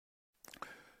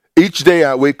Each day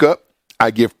I wake up,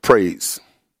 I give praise.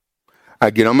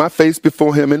 I get on my face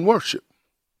before him in worship.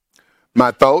 My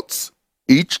thoughts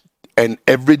each and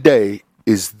every day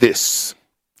is this: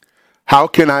 how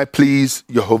can I please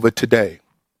Jehovah today?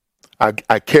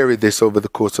 I carry this over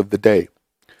the course of the day.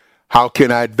 How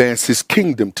can I advance his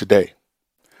kingdom today?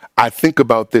 I think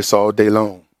about this all day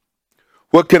long.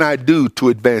 What can I do to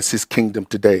advance his kingdom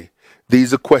today?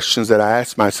 These are questions that I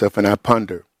ask myself and I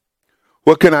ponder.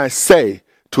 What can I say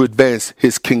to advance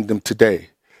his kingdom today?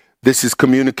 This is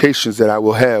communications that I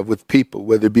will have with people,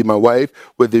 whether it be my wife,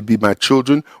 whether it be my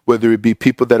children, whether it be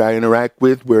people that I interact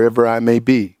with, wherever I may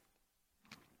be.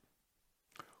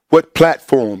 What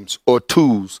platforms or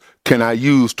tools can I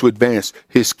use to advance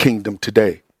his kingdom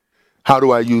today? How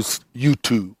do I use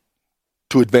YouTube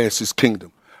to advance his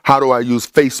kingdom? How do I use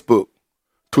Facebook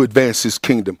to advance his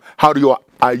kingdom? How do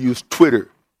I use Twitter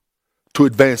to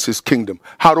advance his kingdom?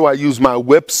 How do I use my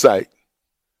website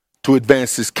to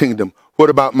advance his kingdom?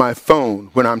 What about my phone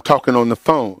when I'm talking on the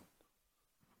phone?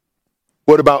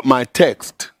 What about my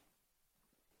text?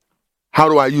 How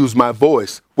do I use my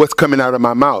voice? What's coming out of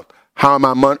my mouth? How am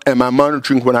I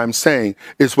monitoring what I'm saying?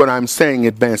 Is what I'm saying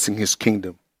advancing his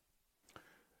kingdom?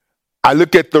 I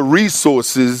look at the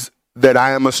resources that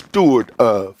I am a steward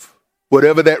of,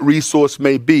 whatever that resource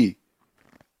may be.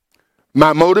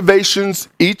 My motivations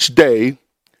each day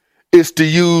is to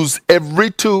use every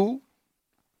tool,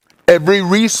 every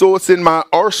resource in my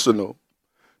arsenal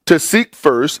to seek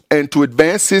first and to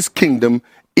advance his kingdom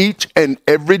each and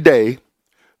every day,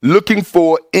 looking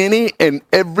for any and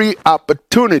every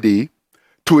opportunity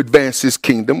to advance his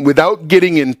kingdom without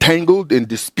getting entangled in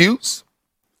disputes,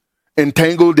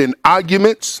 entangled in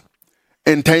arguments,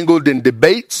 entangled in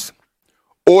debates,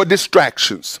 or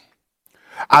distractions.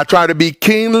 I try to be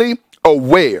keenly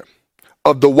aware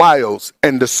of the wiles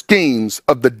and the schemes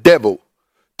of the devil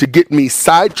to get me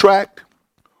sidetracked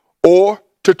or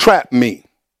to trap me.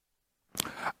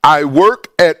 I work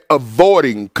at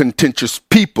avoiding contentious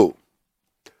people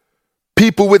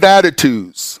with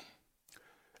attitudes,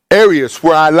 areas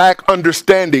where I lack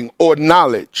understanding or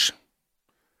knowledge.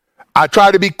 I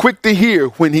try to be quick to hear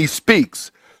when he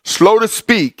speaks, slow to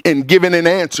speak in giving an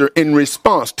answer in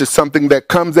response to something that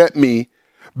comes at me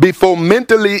before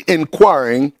mentally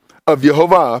inquiring of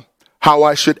Jehovah how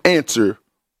I should answer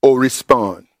or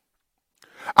respond.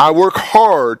 I work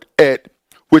hard at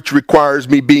which requires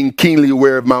me being keenly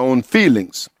aware of my own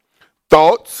feelings,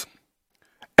 thoughts,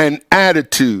 and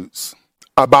attitudes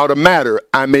about a matter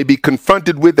I may be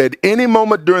confronted with at any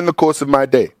moment during the course of my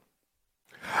day.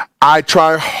 I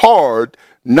try hard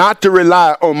not to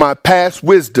rely on my past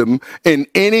wisdom in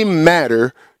any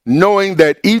matter, knowing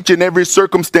that each and every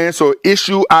circumstance or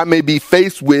issue I may be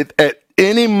faced with at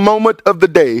any moment of the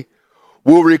day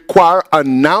will require a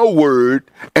now word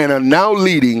and a now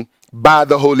leading by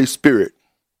the Holy Spirit.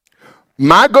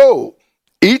 My goal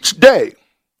each day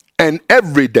and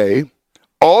every day,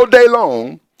 all day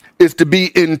long, is to be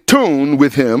in tune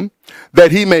with him,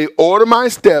 that he may order my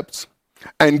steps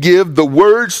and give the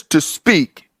words to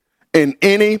speak in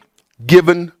any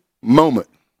given moment.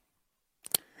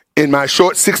 In my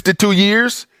short 62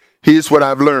 years, here's what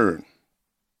I've learned.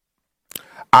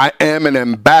 I am an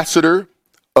ambassador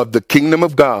of the kingdom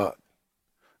of God,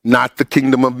 not the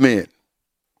kingdom of men.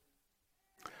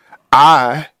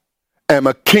 I am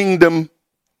a kingdom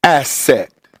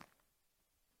asset.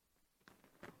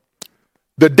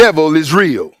 The devil is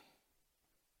real.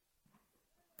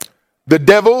 The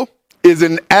devil is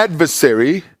an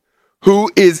adversary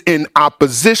who is in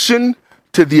opposition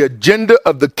to the agenda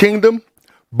of the kingdom,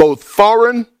 both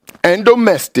foreign and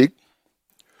domestic,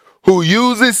 who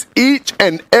uses each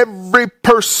and every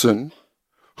person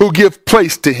who give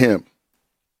place to him.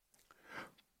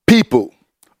 People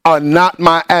are not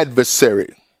my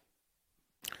adversary.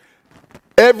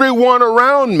 Everyone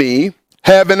around me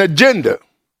have an agenda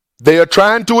they are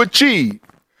trying to achieve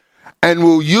and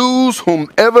will use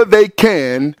whomever they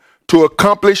can to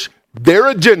accomplish their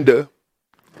agenda,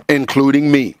 including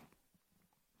me.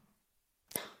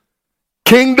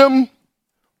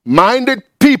 Kingdom-minded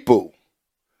people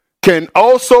can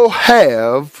also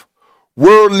have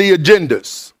worldly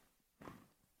agendas.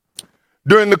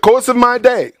 During the course of my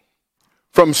day,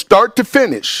 from start to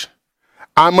finish,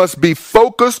 I must be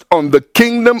focused on the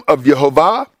kingdom of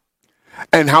Jehovah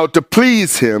and how to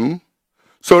please him,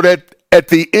 so that at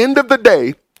the end of the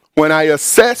day, when I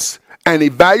assess and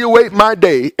evaluate my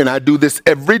day, and I do this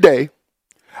every day,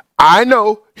 I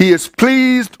know he is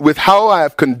pleased with how I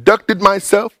have conducted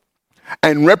myself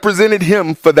and represented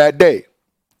him for that day.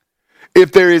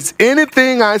 If there is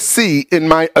anything I see in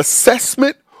my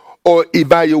assessment or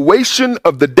evaluation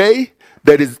of the day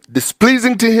that is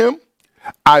displeasing to him,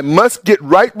 I must get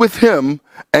right with him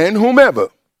and whomever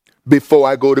before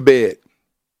I go to bed.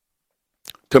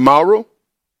 Tomorrow,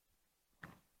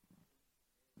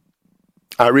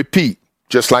 I repeat,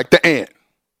 just like the ant,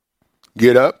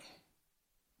 get up.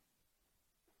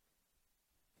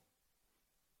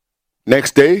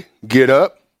 Next day, get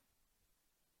up.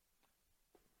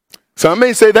 Some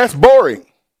may say that's boring.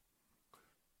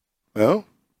 Well,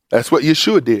 that's what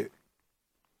Yeshua did.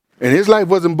 And his life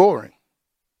wasn't boring.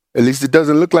 At least it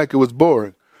doesn't look like it was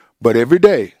boring. But every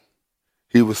day,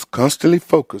 he was constantly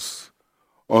focused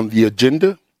on the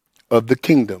agenda of the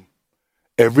kingdom.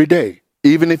 Every day,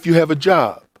 even if you have a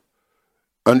job,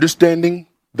 understanding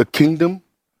the kingdom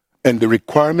and the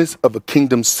requirements of a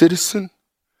kingdom citizen,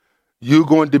 you're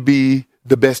going to be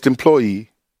the best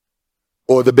employee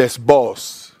or the best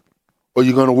boss, or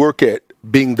you're going to work at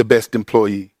being the best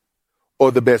employee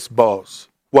or the best boss.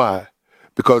 Why?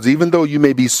 Because even though you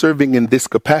may be serving in this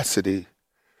capacity,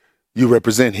 you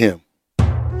represent him.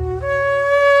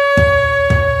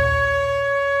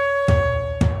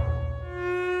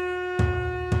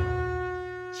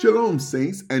 Shalom,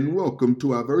 saints, and welcome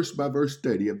to our verse-by-verse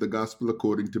study of the Gospel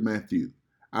according to Matthew.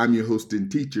 I'm your host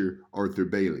and teacher, Arthur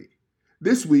Bailey.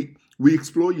 This week, we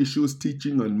explore Yeshua's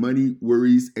teaching on money,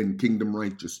 worries, and kingdom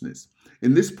righteousness.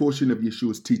 In this portion of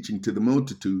Yeshua's teaching to the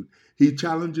multitude, he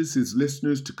challenges his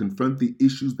listeners to confront the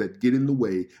issues that get in the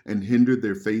way and hinder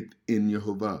their faith in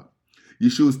Yehovah.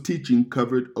 Yeshua's teaching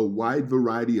covered a wide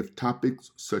variety of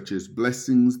topics such as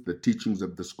blessings, the teachings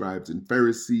of the scribes and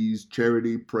Pharisees,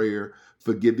 charity, prayer,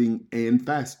 forgiving, and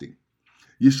fasting.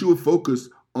 Yeshua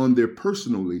focused on their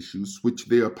personal issues, which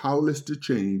they are powerless to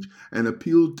change, and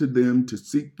appealed to them to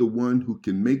seek the one who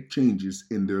can make changes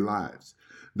in their lives.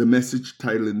 The message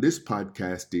title in this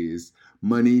podcast is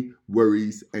Money,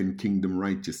 Worries, and Kingdom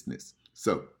Righteousness.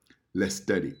 So, let's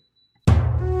study.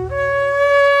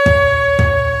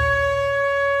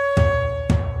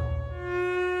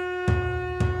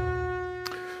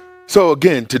 So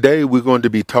again, today we're going to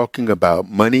be talking about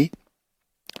money,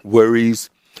 worries,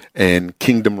 and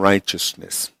kingdom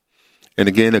righteousness. And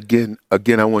again,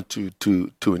 I want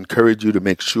to encourage you to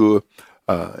make sure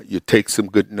you take some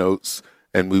good notes,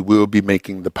 and we will be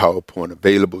making the PowerPoint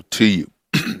available to you.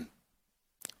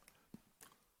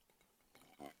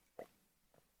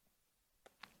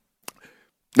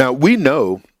 Now, we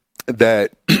know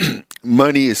that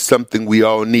money is something we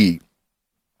all need.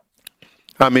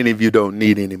 How many of you don't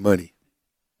need any money?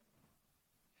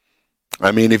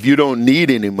 I mean, if you don't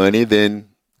need any money, then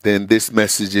this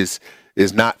message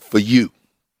is not for you.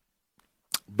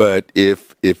 But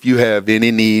if you have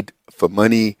any need for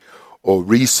money or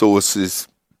resources,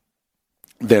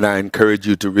 then I encourage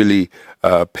you to really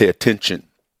pay attention.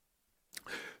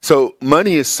 So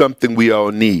money is something we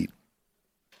all need.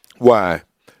 Why?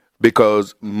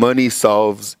 Because money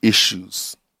solves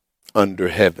issues under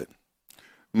heaven.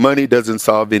 Money doesn't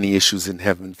solve any issues in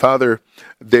heaven. Father,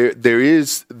 there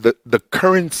is the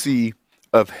currency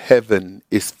of heaven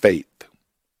is faith.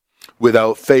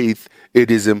 Without faith, it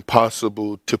is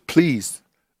impossible to please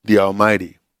the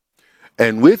Almighty.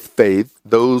 And with faith,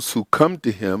 those who come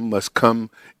to him must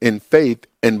come in faith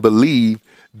and believe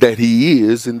that he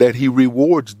is and that he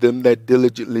rewards them that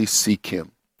diligently seek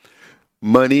him.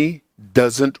 Money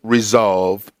doesn't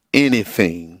resolve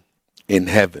anything in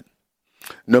heaven.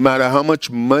 No matter how much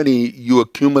money you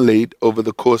accumulate over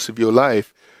the course of your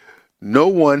life, no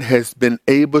one has been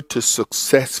able to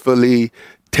successfully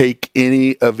take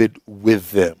any of it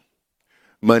with them.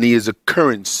 Money is a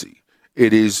currency.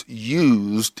 It is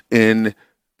used in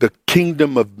the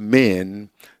kingdom of men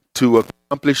to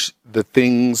accomplish the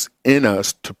things in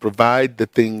us, to provide the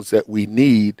things that we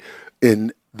need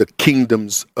in the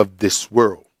kingdoms of this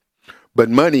world. But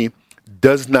money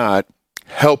does not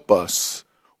help us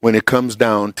when it comes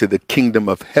down to the kingdom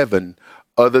of heaven,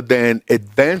 other than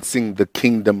advancing the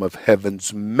kingdom of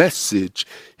heaven's message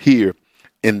here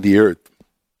in the earth.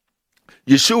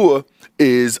 Yeshua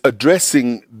is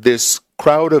addressing this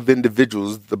crowd of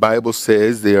individuals. The Bible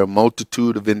says there are a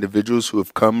multitude of individuals who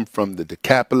have come from the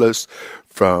Decapolis,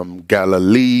 from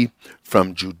Galilee,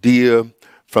 from Judea,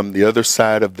 from the other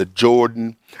side of the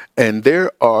Jordan. And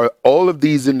there are all of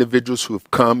these individuals who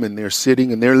have come, and they're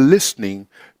sitting and they're listening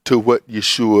to what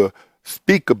Yeshua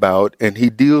speak about, and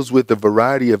he deals with a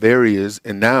variety of areas,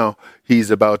 and now he's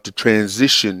about to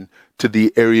transition to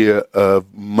the area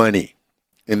of money.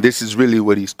 And this is really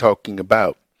what he's talking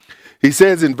about. He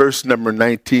says in verse number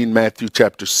 19, Matthew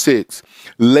chapter 6,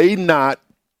 lay not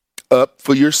up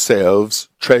for yourselves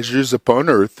treasures upon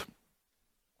earth,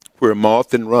 where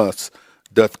moth and rust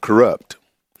doth corrupt,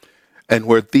 and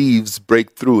where thieves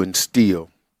break through and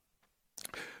steal.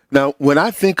 Now, when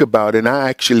I think about it, and I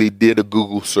actually did a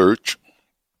Google search,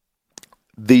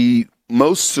 the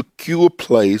most secure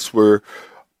place where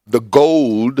the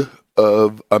gold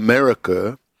of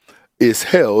America is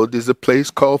held is a place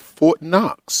called Fort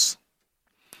Knox.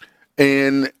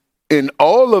 And in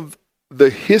all of the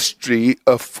history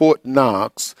of Fort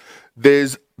Knox,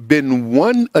 there's been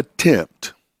one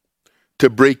attempt to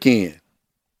break in.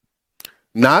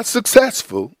 Not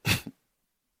successful,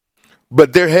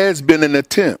 but there has been an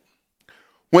attempt.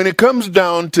 When it comes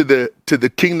down to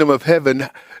the kingdom of heaven,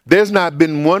 there's not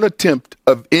been one attempt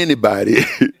of anybody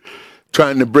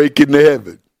trying to break into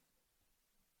heaven.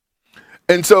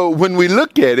 And so when we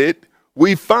look at it,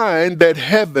 we find that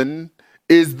heaven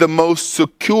is the most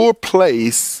secure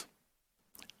place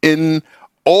in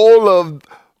all of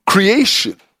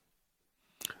creation.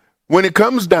 When it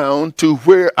comes down to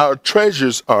where our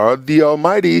treasures are, the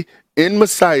Almighty in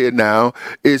Messiah now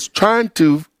is trying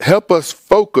to help us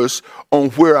focus on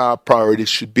where our priorities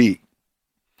should be.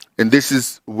 And this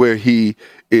is where he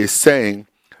is saying,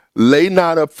 lay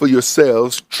not up for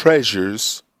yourselves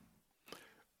treasures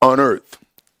on earth.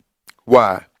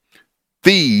 Why?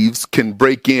 Thieves can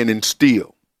break in and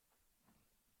steal.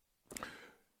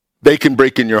 They can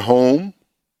break in your home.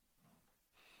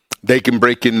 They can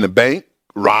break in the bank,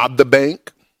 rob the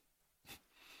bank.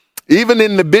 Even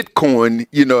in the Bitcoin,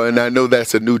 and I know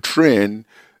that's a new trend,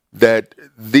 that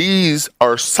these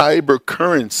are cyber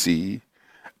currency,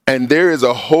 and there is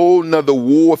a whole nother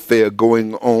warfare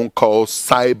going on called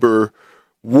cyber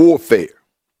warfare,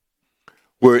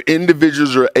 where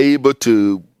individuals are able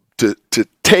to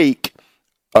take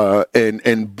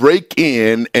and break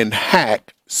in and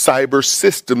hack cyber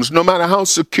systems, no matter how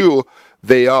secure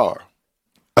they are.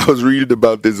 I was reading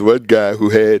about this one guy who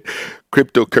had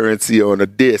cryptocurrency on a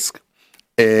disk,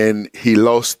 and he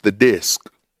lost the disk.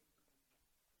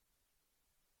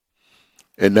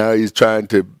 And now he's trying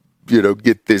to,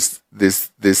 get this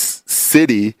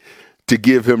city to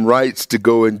give him rights to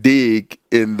go and dig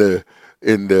in the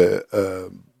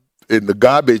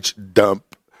garbage dump.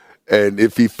 And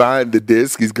if he find the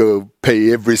disk, he's going to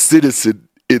pay every citizen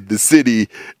in the city.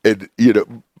 And,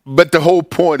 but the whole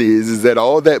point is that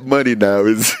all that money now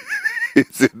is in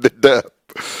the dump.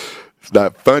 It's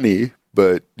not funny,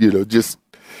 but, just.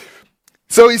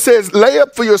 So he says, lay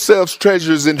up for yourselves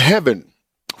treasures in heaven,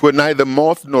 where neither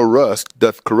moth nor rust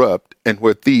doth corrupt, and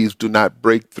where thieves do not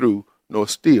break through nor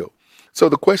steal. So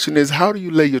the question is, how do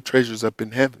you lay your treasures up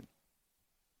in heaven?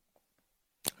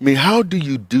 I mean, how do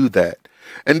you do that?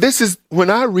 And this is, when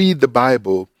I read the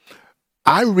Bible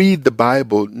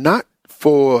not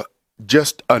for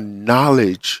just a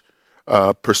knowledge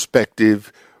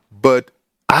perspective, but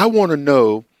I want to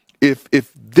know if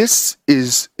this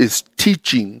is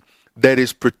teaching that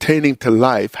is pertaining to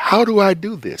life. How do I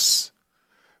do this?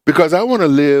 Because I want to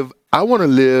live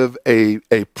a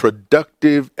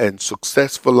productive and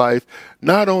successful life,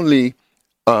 not only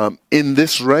in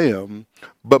this realm,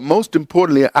 but most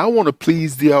importantly, I want to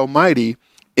please the Almighty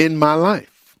in my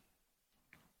life.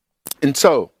 And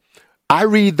so I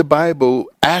read the Bible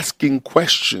asking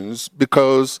questions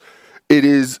because it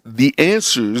is the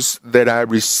answers that I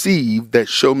receive that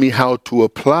show me how to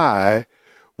apply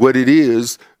what it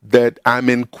is that I'm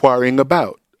inquiring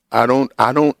about. I don't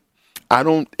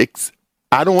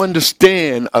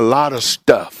understand a lot of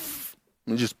stuff.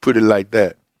 Let me just put it like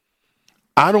that.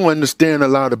 I don't understand a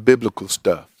lot of biblical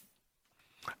stuff.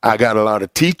 I got a lot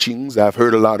of teachings. I've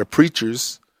heard a lot of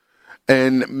preachers.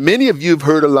 And many of you have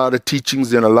heard a lot of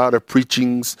teachings and a lot of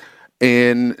preachings.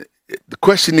 And the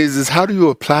question is how do you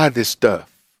apply this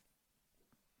stuff?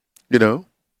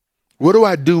 What do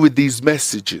I do with these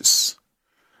messages?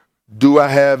 Do I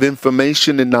have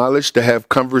information and knowledge to have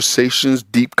conversations,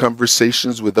 deep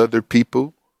conversations with other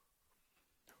people?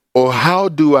 Or how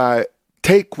do I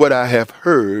take what I have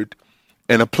heard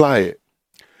and apply it?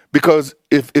 Because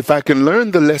if I can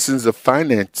learn the lessons of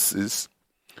finances,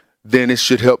 then it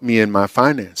should help me in my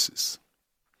finances.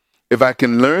 If I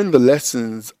can learn the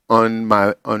lessons on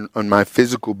my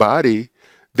physical body,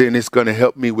 then it's going to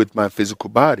help me with my physical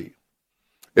body.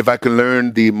 If I can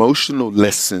learn the emotional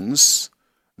lessons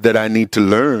that I need to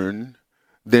learn,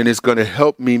 then it's going to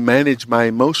help me manage my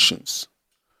emotions.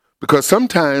 Because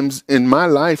sometimes in my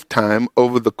lifetime,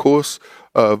 over the course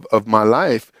of my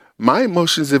life, my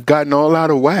emotions have gotten all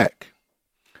out of whack.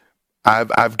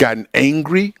 I've gotten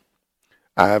angry.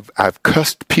 I've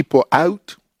cussed people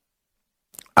out.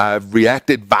 I've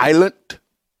reacted violent.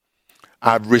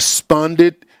 I've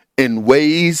responded in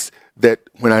ways that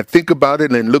when I think about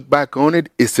it and look back on it,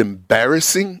 it's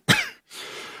embarrassing.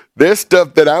 There's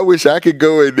stuff that I wish I could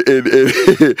go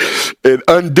and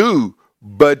undo.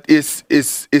 but it's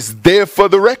there for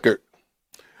the record.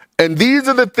 And these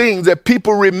are the things that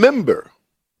people remember.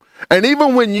 And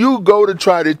even when you go to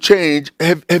try to change,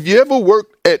 have you ever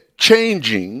worked at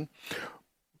changing,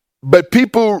 but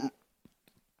people,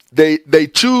 they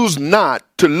choose not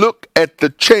to look at the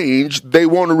change. They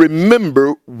want to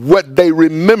remember what they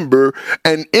remember,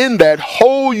 and in that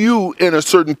hold you in a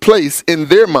certain place in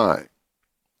their mind.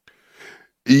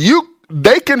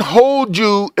 They can hold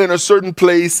you in a certain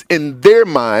place in their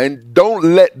mind. Don't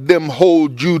let them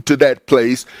hold you to that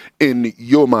place in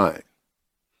your mind.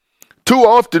 Too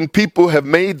often people have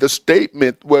made the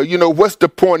statement, well, what's the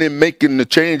point in making the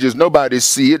changes? Nobody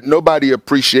see it. Nobody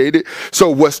appreciate it. So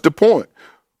what's the point?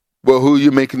 Well, who are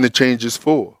you making the changes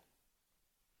for?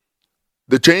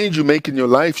 The change you make in your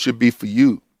life should be for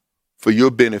you, for your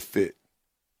benefit,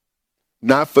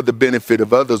 not for the benefit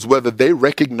of others. Whether they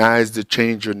recognize the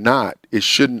change or not, it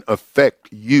shouldn't affect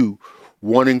you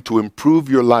wanting to improve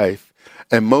your life,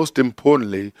 and most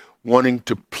importantly, wanting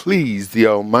to please the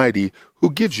Almighty who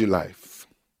gives you life.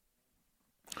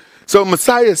 So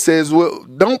Messiah says, well,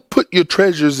 don't put your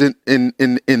treasures in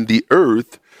the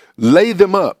earth, lay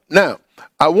them up. Now,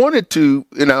 I wanted to,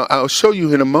 I'll show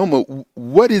you in a moment,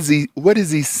 what is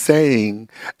he saying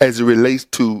as it relates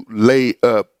to lay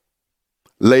up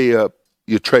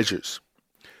your treasures.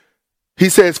 He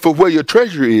says, for where your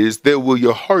treasure is, there will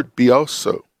your heart be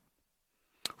also.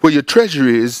 Where your treasure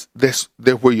is, that's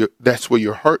where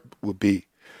your heart will be.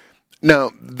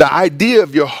 Now, the idea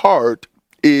of your heart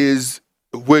is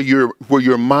where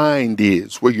your mind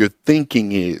is, where your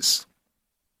thinking is.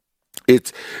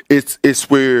 It's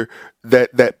where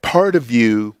that part of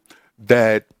you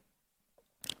that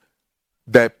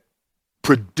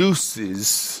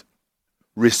produces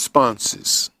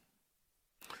responses.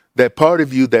 That part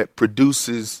of you that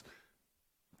produces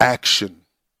action,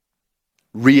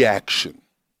 reaction.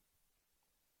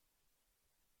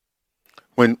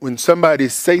 When somebody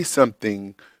say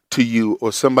something to you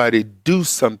or somebody do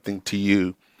something to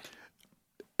you,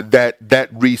 that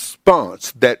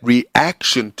response, that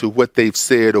reaction to what they've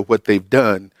said or what they've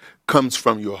done comes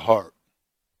from your heart.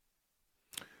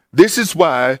 This is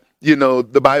why,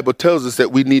 the Bible tells us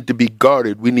that we need to be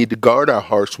guarded. We need to guard our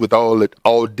hearts with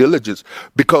all diligence.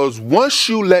 Because once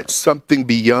you let something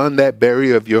beyond that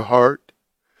barrier of your heart,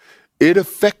 it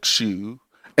affects you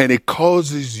and it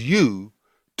causes you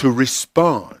to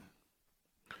respond.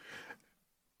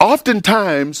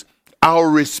 Oftentimes, our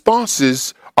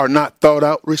responses are not thought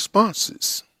out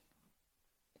responses.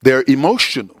 They're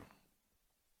emotional.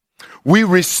 We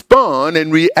respond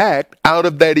and react out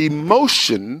of that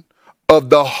emotion of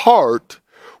the heart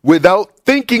without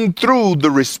thinking through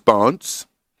the response.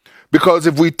 Because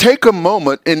if we take a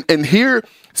moment and here,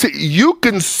 see, you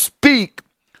can speak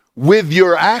with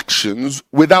your actions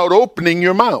without opening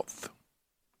your mouth.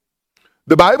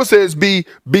 The Bible says be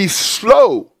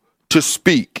slow to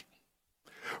speak.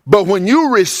 But when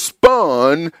you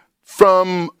respond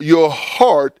from your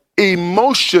heart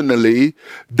emotionally,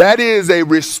 that is a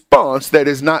response that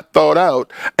is not thought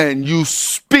out, and you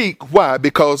speak. Why?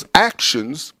 Because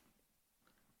actions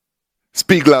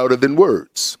speak louder than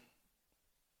words.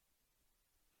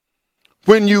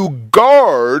 When you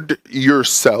guard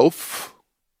yourself,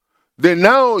 then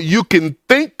now you can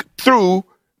think through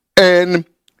and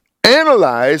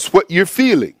analyze what you're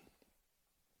feeling.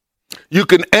 You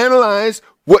can analyze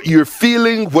what you're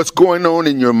feeling, what's going on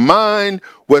in your mind,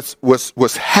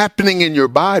 what's happening in your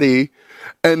body,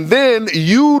 and then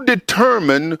you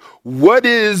determine what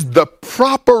is the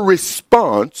proper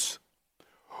response,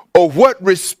 or what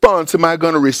response am I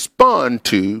going to respond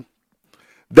to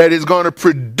that is going to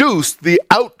produce the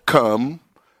outcome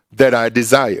that I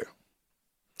desire.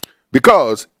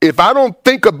 Because if I don't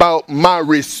think about my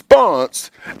response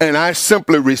and I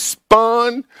simply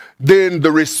respond, then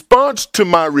the response to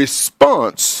my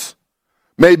response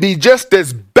may be just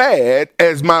as bad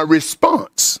as my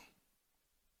response.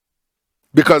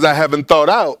 Because I haven't thought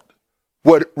out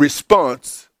what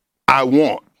response I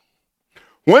want.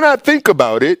 When I think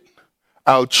about it,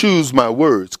 I'll choose my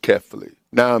words carefully.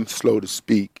 Now I'm slow to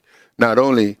speak, not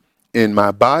only in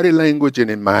my body language and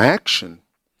in my action,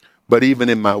 but even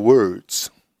in my words.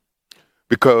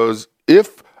 Because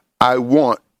if I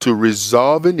want to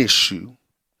resolve an issue,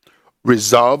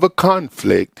 resolve a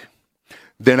conflict,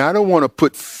 then I don't want to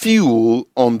put fuel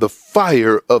on the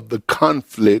fire of the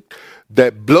conflict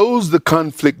that blows the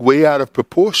conflict way out of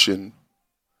proportion.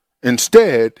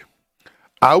 Instead,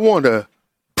 I want to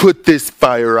put this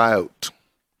fire out.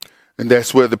 And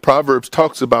that's where the Proverbs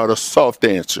talks about a soft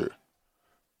answer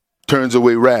turns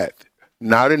away wrath.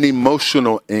 Not an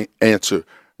emotional answer,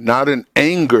 not an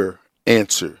anger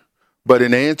answer, but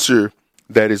an answer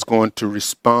that is going to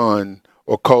respond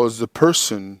or cause the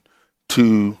person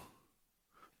to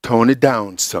tone it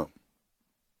down some.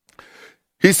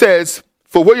 He says,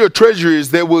 for where your treasure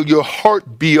is, there will your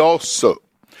heart be also.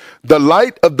 The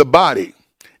light of the body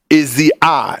is the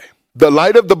eye. The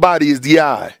light of the body is the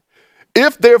eye.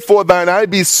 If therefore thine eye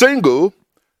be single,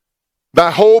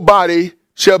 thy whole body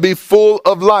shall be full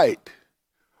of light.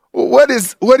 What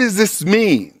does this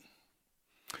mean?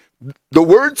 The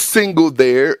word single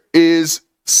there is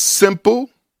simple,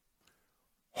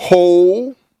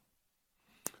 whole,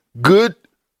 good,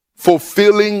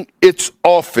 fulfilling its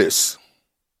office.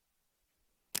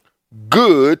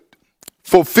 Good,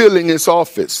 fulfilling its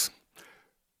office.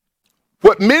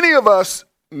 What many of us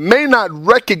may not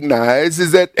recognize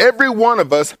is that every one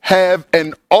of us have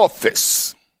an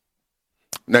office.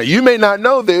 Now, you may not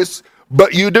know this,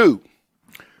 but you do.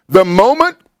 The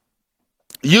moment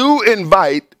you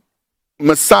invite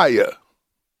Messiah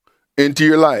into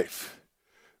your life,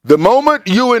 the moment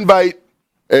you invite,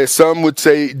 as some would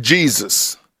say,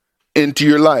 Jesus into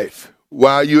your life,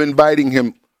 why are you inviting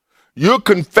him? You're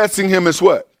confessing him as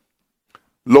what?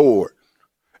 Lord.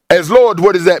 As Lord,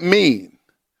 what does that mean?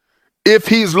 If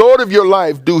he's Lord of your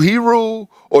life, do he rule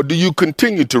or do you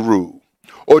continue to rule?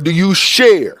 Or do you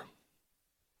share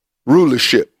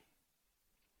rulership?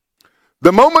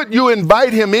 The moment you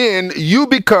invite him in, you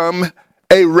become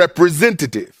a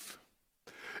representative.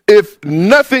 If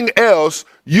nothing else,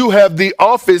 you have the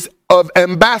office of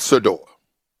ambassador.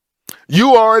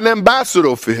 You are an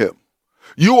ambassador for him.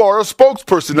 You are a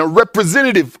spokesperson, a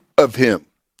representative of him.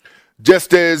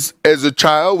 Just as a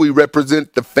child, we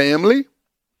represent the family.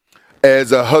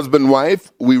 As a husband,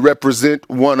 wife, we represent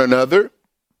one another.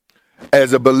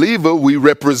 As a believer, we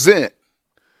represent.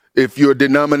 If you're a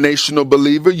denominational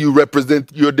believer, you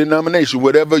represent your denomination,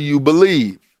 whatever you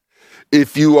believe.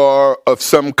 If you are of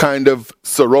some kind of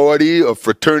sorority or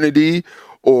fraternity,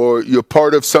 or you're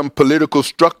part of some political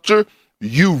structure,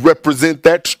 you represent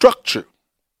that structure.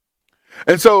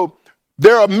 And so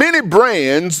there are many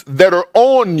brands that are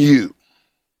on you.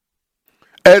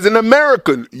 As an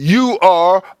American, you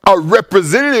are a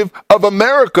representative of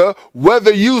America,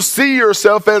 whether you see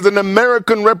yourself as an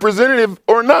American representative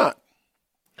or not.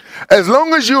 As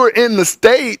long as you are in the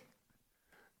state,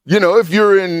 you know, if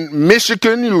you're in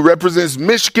Michigan, you represent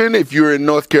Michigan. If you're in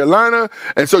North Carolina,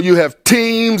 and so you have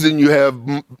teams and you have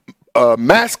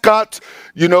mascots,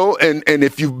 you know, and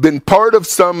if you've been part of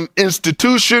some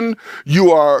institution,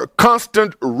 you are a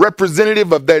constant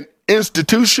representative of that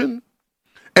institution,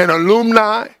 an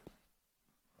alumni.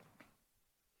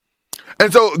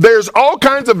 And so there's all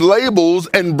kinds of labels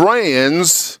and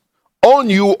brands on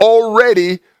you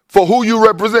already for who you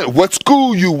represent, what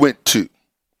school you went to.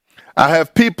 I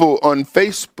have people on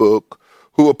Facebook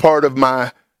who are part of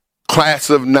my class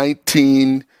of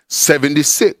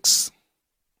 1976.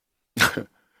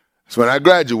 That's when I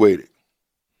graduated.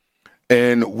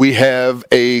 And we have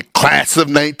a class of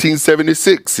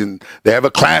 1976, and they have a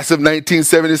class of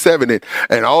 1977.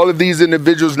 And all of these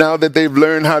individuals, now that they've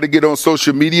learned how to get on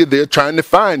social media, they're trying to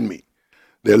find me.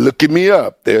 They're looking me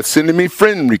up. They're sending me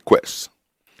friend requests.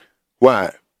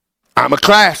 Why? I'm a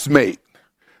classmate.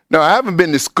 Now, I haven't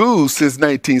been to school since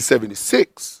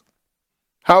 1976.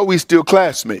 How are we still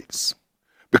classmates?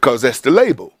 Because that's the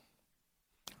label.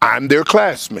 I'm their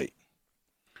classmate,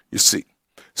 you see.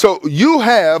 So you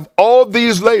have all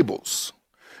these labels.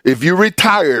 If you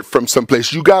retired from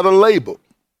someplace, you got a label.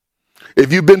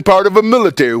 If you've been part of a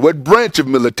military, what branch of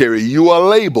military, you are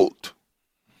labeled.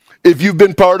 If you've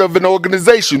been part of an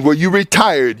organization where you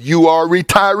retired, you are a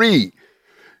retiree.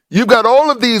 You've got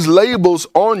all of these labels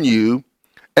on you,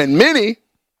 and many,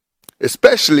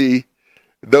 especially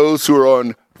those who are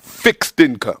on fixed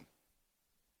income.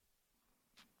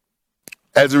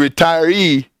 As a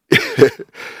retiree,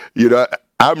 you know,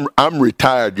 I'm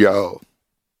retired, y'all,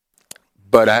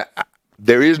 but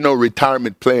there is no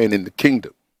retirement plan in the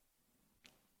kingdom.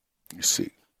 You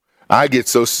see, I get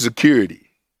Social Security.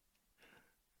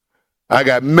 I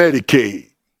got Medicaid.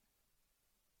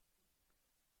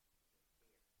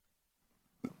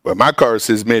 Well, my card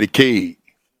says Medicaid.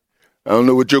 I don't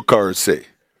know what your cards say,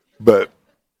 but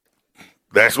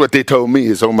that's what they told me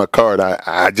is on my card.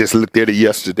 I just looked at it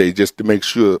yesterday just to make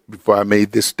sure before I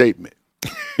made this statement.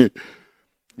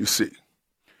 You see.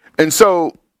 And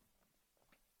so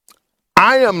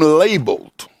I am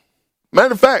labeled.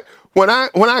 Matter of fact, when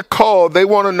I call, they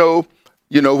want to know,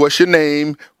 you know, what's your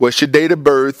name? What's your date of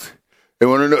birth? They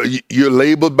want to know, you're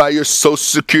labeled by your Social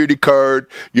Security card.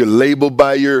 You're labeled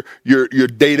by your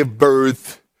date of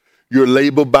birth. You're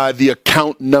labeled by the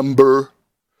account number.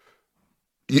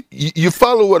 You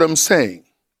follow what I'm saying?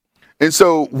 And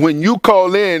so when you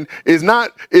call in, it's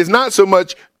not so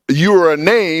much you're a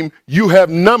name, you have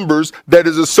numbers that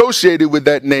is associated with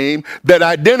that name that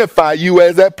identify you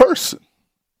as that person.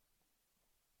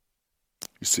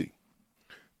 You see,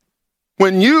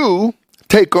 when you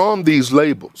take on these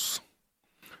labels,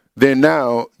 then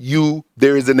now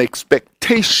there is an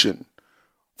expectation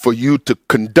for you to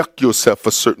conduct yourself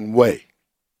a certain way.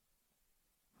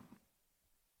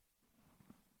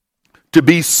 To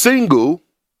be single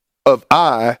of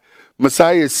I,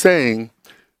 Messiah is saying,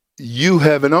 you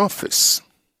have an office.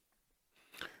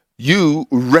 You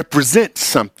represent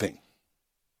something.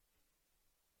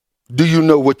 Do you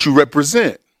know what you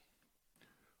represent?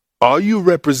 Are you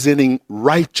representing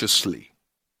righteously?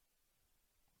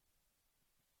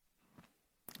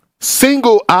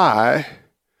 Single I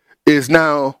is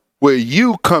now where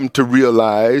you come to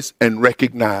realize and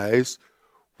recognize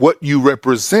what you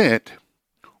represent,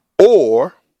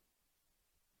 or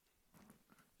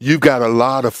you've got a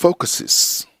lot of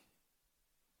focuses.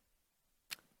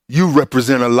 You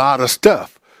represent a lot of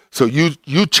stuff. So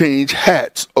you change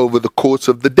hats over the course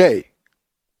of the day,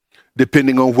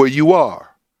 depending on where you are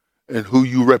and who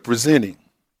you're representing.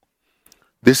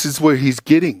 This is where he's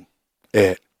getting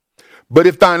at. But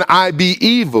if thine eye be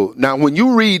evil, now when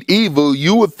you read evil,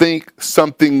 you would think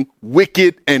something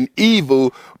wicked and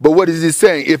evil. But what is he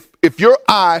saying? If your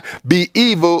eye be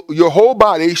evil, your whole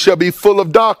body shall be full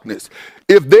of darkness.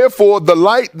 If therefore the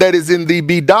light that is in thee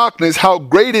be darkness, how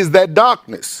great is that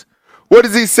darkness? What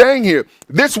is he saying here?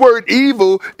 This word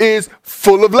evil is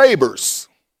full of labors,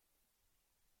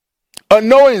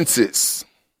 annoyances,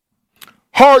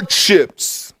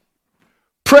 hardships,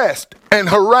 pressed and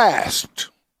harassed.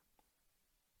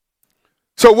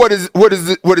 So what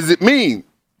does it mean?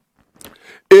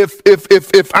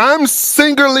 If I'm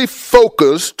singularly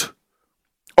focused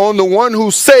on the one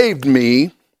who saved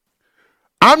me,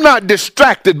 I'm not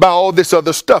distracted by all this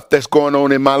other stuff that's going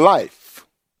on in my life.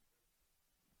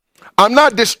 I'm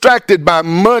not distracted by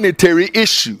monetary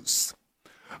issues.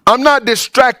 I'm not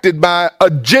distracted by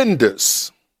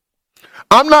agendas.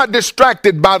 I'm not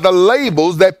distracted by the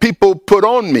labels that people put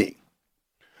on me.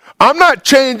 I'm not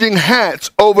changing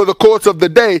hats over the course of the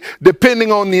day,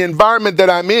 depending on the environment that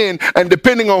I'm in and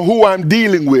depending on who I'm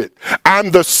dealing with.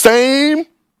 I'm the same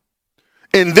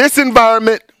in this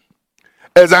environment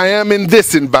as I am in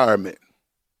this environment.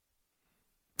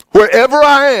 Wherever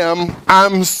I am,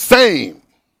 I'm same.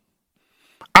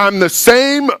 I'm the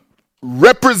same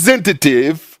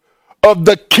representative of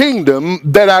the kingdom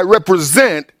that I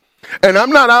represent. And I'm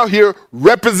not out here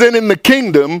representing the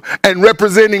kingdom and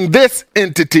representing this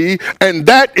entity and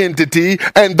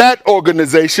that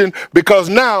organization, because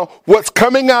now what's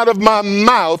coming out of my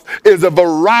mouth is a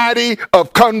variety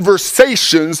of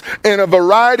conversations in a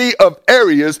variety of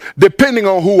areas depending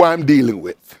on who I'm dealing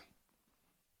with.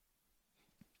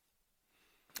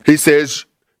 He says,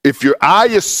 if your eye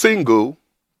is single,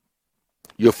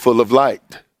 you're full of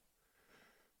light.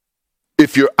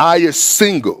 If your eye is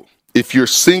single, if you're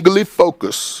singly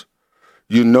focused,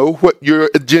 you know what your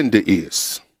agenda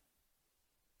is.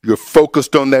 You're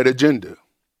focused on that agenda.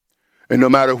 And no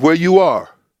matter where you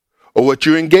are or what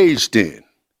you're engaged in,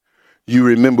 you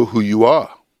remember who you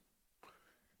are.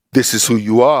 This is who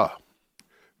you are.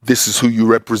 This is who you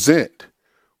represent.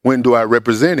 When do I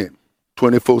represent him?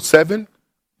 24/7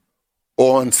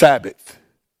 or on Sabbath?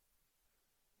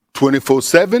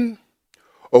 24/7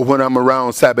 or when I'm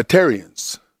around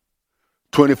Sabbatarians?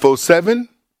 24/7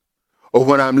 or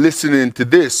when I'm listening to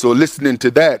this or listening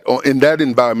to that or in that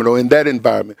environment or in that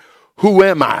environment? Who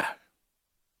am I?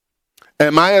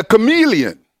 Am I a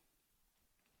chameleon?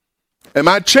 Am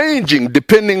I changing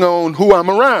depending on who I'm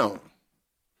around?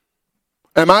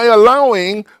 Am I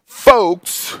allowing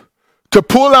folks to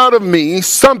pull out of me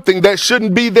something that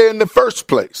shouldn't be there in the first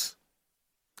place?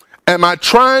 Am I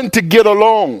trying to get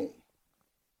along?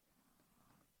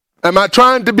 Am I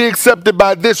trying to be accepted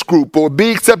by this group or be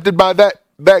accepted by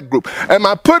that group? Am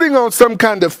I putting on some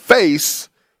kind of face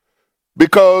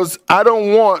because I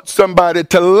don't want somebody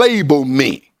to label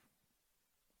me?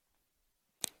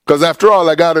 Because after all,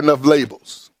 I got enough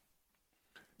labels.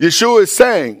 Yeshua is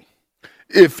saying,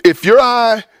 if your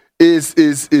eye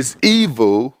is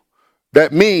evil,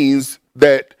 that means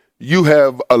that you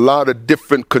have a lot of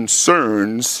different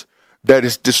concerns that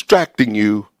is distracting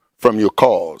you from your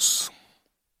cause.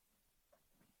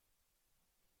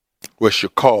 What's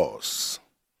your cause?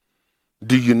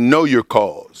 Do you know your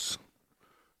cause?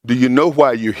 Do you know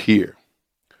why you're here?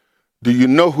 Do you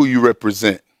know who you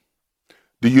represent?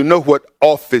 Do you know what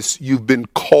office you've been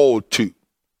called to?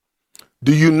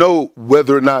 Do you know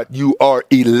whether or not you are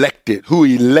elected? Who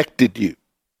elected you?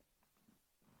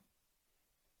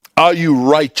 Are you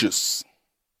righteous?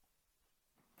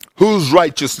 Whose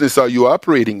righteousness are you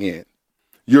operating in?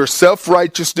 Your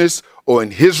self-righteousness, or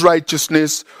in his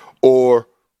righteousness, or...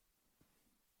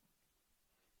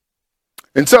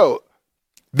 And so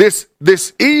this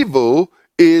evil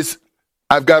is,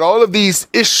 I've got all of these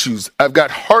issues. I've got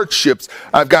hardships.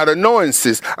 I've got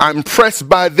annoyances. I'm pressed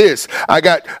by this. I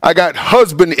got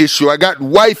husband issue. I got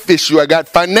wife issue. I got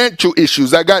financial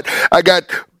issues. I got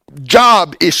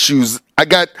job issues. I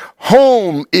got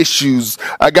home issues.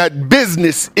 I got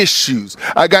business issues.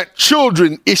 I got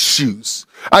children issues.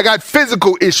 I got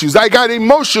physical issues. I got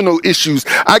emotional issues.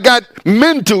 I got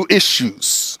mental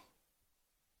issues.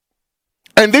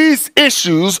 And these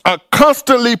issues are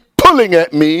constantly pulling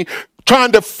at me,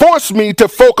 trying to force me to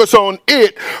focus on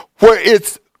it, where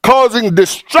it's causing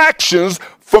distractions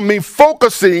from me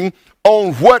focusing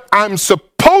on what I'm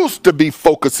supposed to be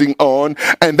focusing on.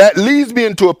 And that leads me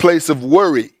into a place of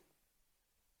worry,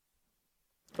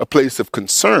 a place of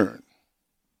concern,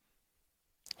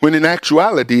 when in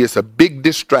actuality it's a big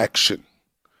distraction,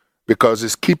 because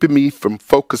it's keeping me from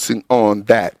focusing on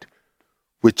that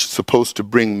which is supposed to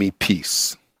bring me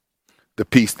peace, the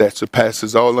peace that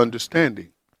surpasses all understanding.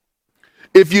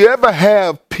 If you ever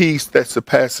have peace that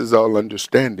surpasses all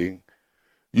understanding,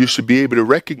 you should be able to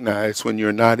recognize when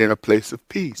you're not in a place of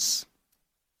peace.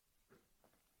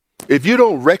 If you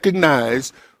don't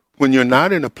recognize when you're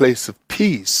not in a place of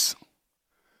peace,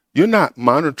 you're not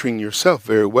monitoring yourself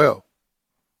very well.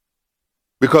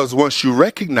 Because once you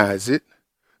recognize it,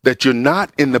 that you're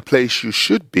not in the place you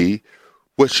should be,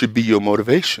 what should be your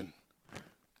motivation?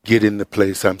 Get in the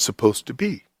place I'm supposed to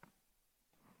be.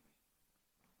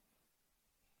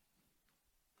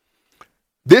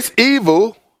 This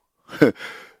evil,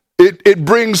 it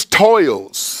brings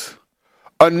toils,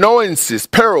 annoyances,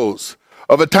 perils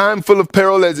of a time full of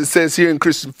peril, as it says here in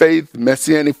Christian faith,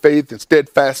 messianic faith, and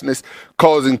steadfastness,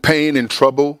 causing pain and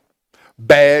trouble,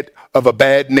 of a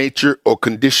bad nature or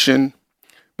condition.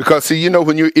 Because, see,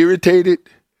 when you're irritated,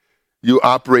 you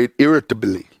operate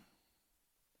irritably.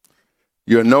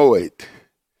 You're annoyed.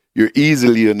 You're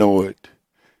easily annoyed.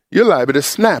 You're liable to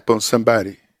snap on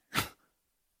somebody.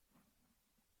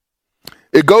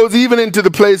 It goes even into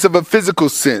the place of a physical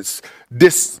sense,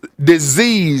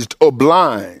 diseased or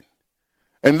blind.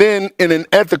 And then in an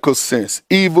ethical sense,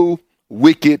 evil,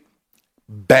 wicked,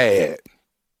 bad.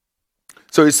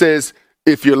 So he says,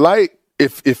 if your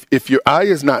eye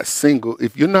is not single,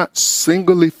 if you're not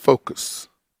singly focused,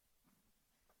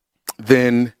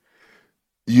 then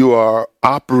you are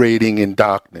operating in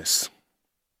darkness.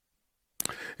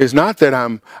 It's not that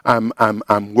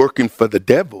I'm working for the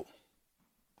devil.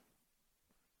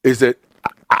 Is that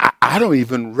I don't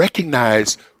even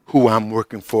recognize who I'm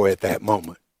working for at that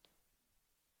moment.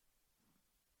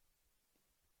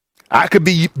 I could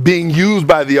be being used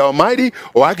by the Almighty,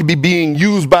 or I could be being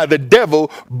used by the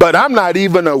devil, but I'm not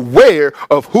even aware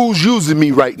of who's using me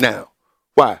right now.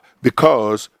 Why?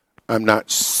 Because I'm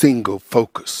not single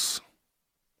focused.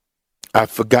 I've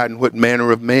forgotten what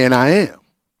manner of man I am.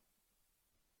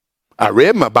 I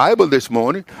read my Bible this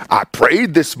morning. I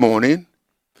prayed this morning.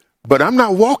 But I'm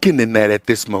not walking in that at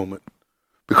this moment,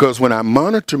 because when I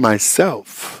monitor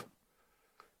myself,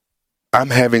 I'm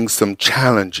having some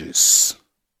challenges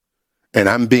and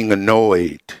I'm being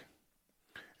annoyed.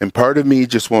 And part of me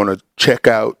just want to check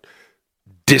out,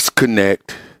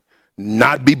 disconnect,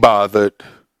 not be bothered,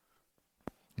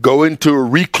 go into a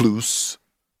recluse,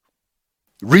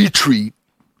 retreat,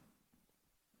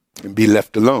 and be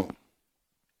left alone.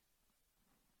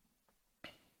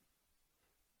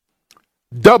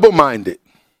 Double-minded.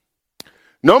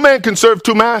 No man can serve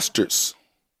two masters,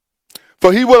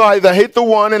 for he will either hate the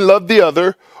one and love the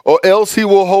other, or else he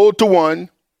will hold to one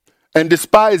and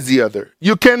despise the other.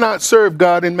 You cannot serve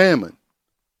God and mammon.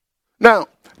 Now,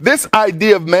 this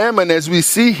idea of mammon, as we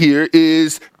see here,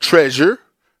 is treasure,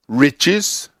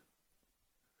 riches.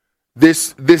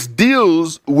 This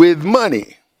deals with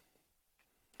money.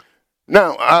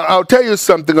 Now, I'll tell you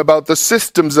something about the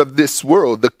systems of this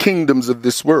world, the kingdoms of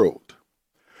this world.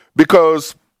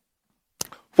 Because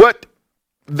what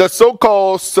the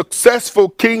so-called successful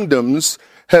kingdoms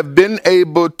have been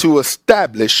able to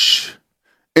establish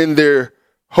in their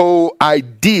whole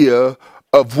idea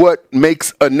of what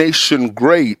makes a nation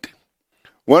great,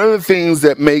 one of the things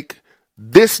that make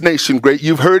this nation great,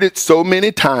 you've heard it so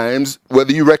many times,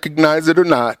 whether you recognize it or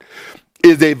not,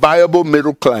 is a viable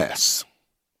middle class.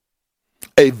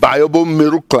 A viable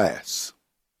middle class.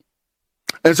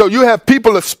 And so you have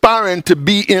people aspiring to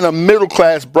be in a middle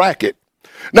class bracket.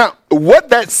 Now, what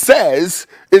that says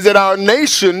is that our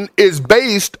nation is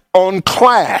based on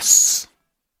class.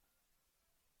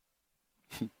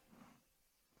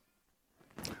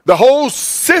 The whole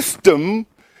system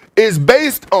is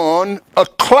based on a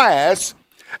class,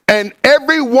 and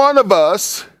every one of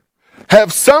us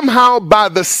have somehow by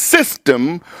the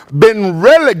system been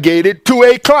relegated to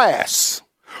a class.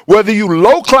 Whether you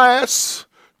low class,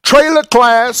 trailer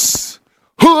class,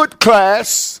 hood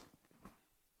class,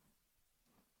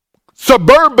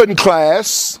 suburban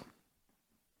class,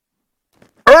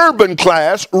 urban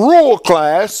class, rural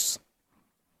class,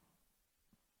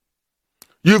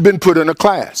 you've been put in a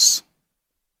class.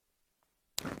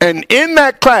 And in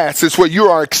that class is where you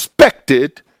are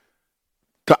expected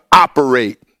to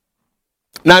operate.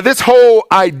 Now, this whole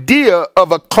idea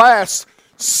of a class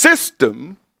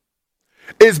system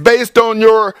is based on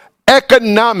your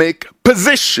economic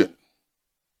position.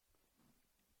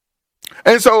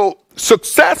 And so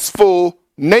successful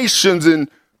nations and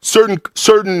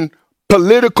certain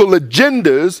political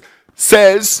agendas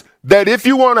says that if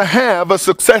you want to have a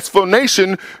successful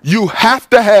nation, you have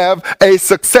to have a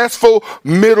successful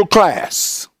middle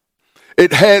class.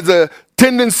 It has a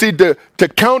tendency to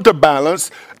counterbalance,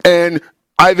 and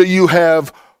either you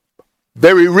have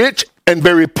very rich and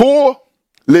very poor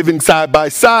living side by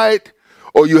side,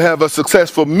 or you have a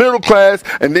successful middle class,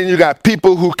 and then you got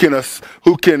people who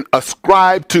can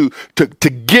ascribe to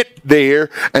get there,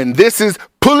 and this is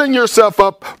pulling yourself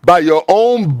up by your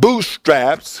own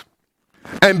bootstraps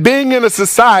and being in a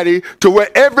society to where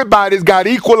everybody's got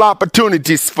equal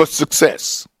opportunities for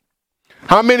success.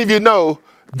 How many of you know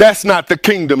that's not the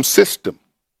kingdom system?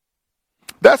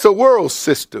 That's a world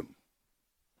system.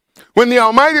 When the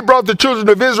Almighty brought the children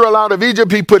of Israel out of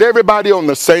Egypt, he put everybody on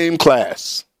the same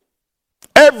class.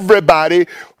 Everybody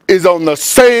is on the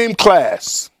same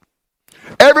class.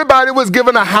 Everybody was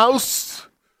given a house,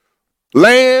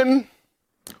 land,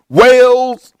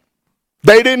 wells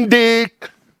they didn't dig,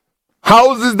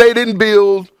 houses they didn't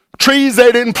build, trees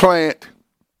they didn't plant.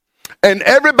 And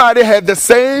everybody had the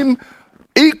same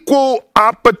equal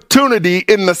opportunity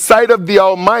in the sight of the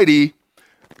Almighty.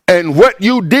 And what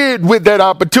you did with that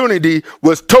opportunity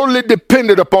was totally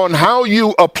dependent upon how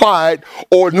you applied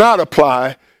or not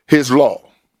apply his law.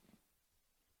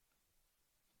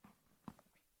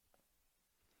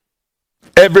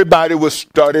 Everybody was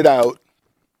started out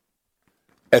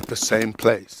at the same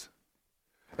place.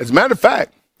 As a matter of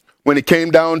fact, when it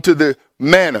came down to the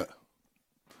manna,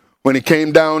 when it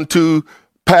came down to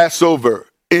Passover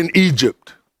in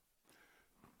Egypt,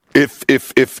 if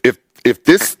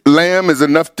this lamb is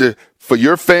enough for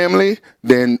your family,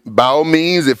 then by all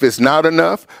means, if it's not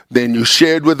enough, then you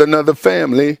share it with another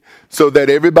family so that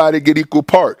everybody get equal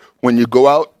part. When you go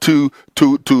out to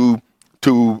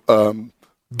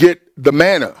get the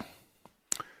manna,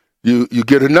 you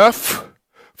get enough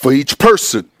for each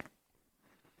person.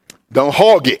 Don't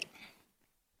hog it.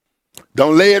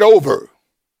 Don't lay it over.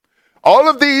 All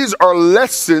of these are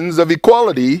lessons of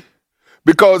equality,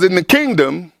 because in the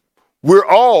kingdom, we're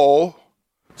all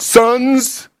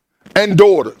sons and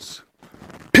daughters,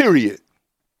 period.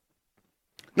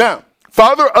 Now,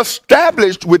 Father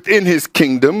established within his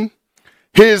kingdom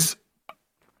his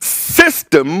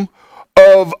system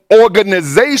of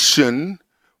organization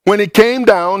when it came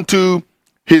down to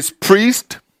his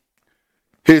priest,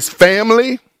 his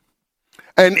family,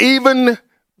 and even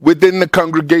within the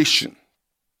congregation.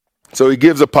 So he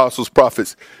gives apostles,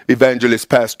 prophets, evangelists,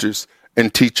 pastors,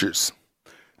 and teachers.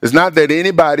 It's not that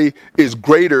anybody is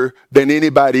greater than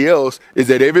anybody else, it's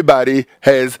that everybody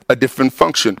has a different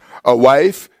function. A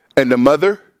wife and a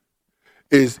mother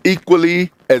is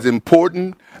equally as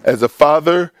important as a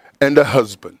father and a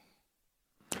husband.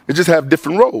 They just have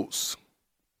different roles.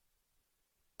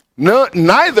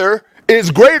 Neither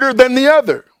is greater than the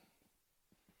other.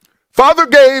 Father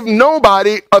gave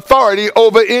nobody authority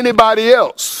over anybody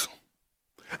else.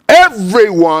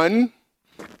 Everyone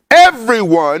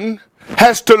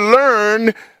has to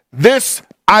learn this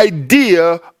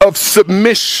idea of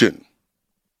submission.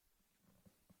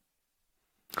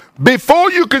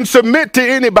 Before you can submit to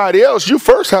anybody else, you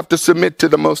first have to submit to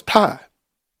the Most High.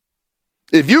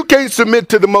 If you can't submit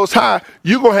to the Most High,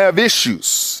 you're going to have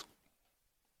issues.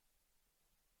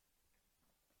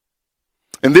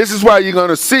 And this is why you're going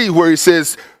to see where he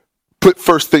says, put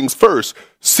first things first.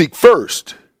 Seek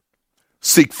first.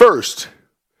 Seek first.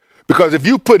 Because if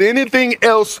you put anything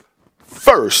else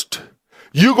first,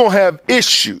 you're going to have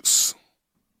issues.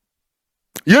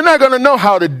 You're not going to know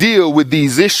how to deal with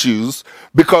these issues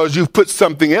because you've put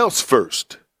something else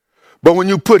first. But when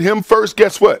you put him first,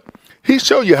 guess what? He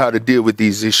show you how to deal with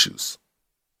these issues.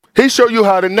 He show you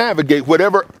how to navigate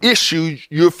whatever issue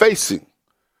you're facing.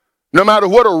 No matter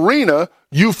what arena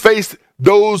you face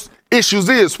those issues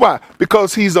is. Why?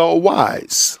 Because he's all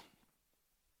wise.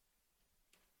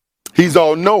 He's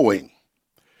all knowing.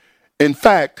 In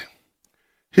fact,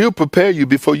 he'll prepare you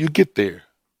before you get there.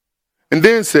 And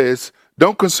then says,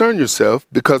 don't concern yourself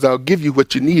because I'll give you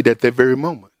what you need at that very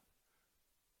moment.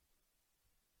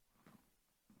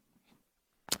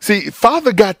 See,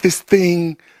 Father got this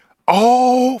thing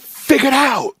all figured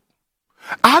out.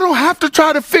 I don't have to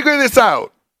try to figure this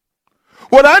out.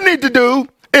 What I need to do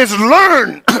is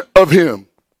learn of him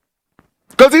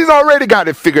because he's already got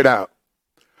it figured out.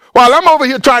 While I'm over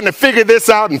here trying to figure this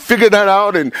out and figure that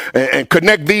out and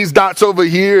connect these dots over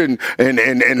here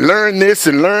and learn this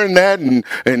and learn that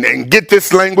and get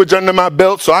this language under my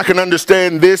belt so I can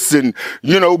understand this and,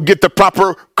 get the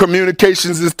proper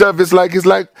communications and stuff. It's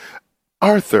like,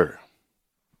 Arthur,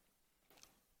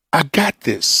 I got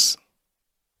this.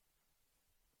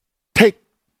 Take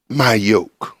my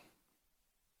yoke.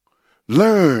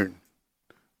 Learn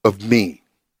of me.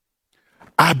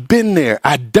 I've been there.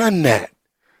 I've done that.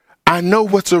 I know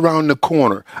what's around the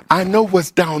corner. I know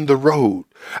what's down the road.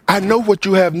 I know what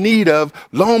you have need of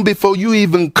long before you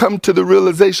even come to the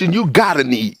realization you got a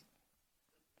need.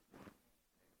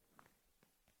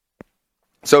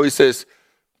 So he says,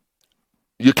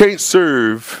 you can't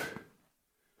serve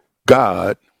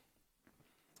God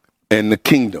and the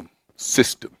kingdom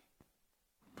system.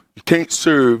 You can't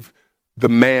serve the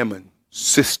mammon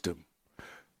system.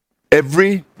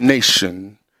 Every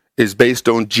nation is based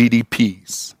on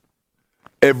GDPs.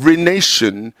 Every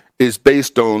nation is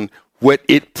based on what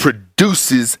it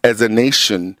produces as a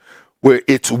nation, where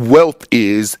its wealth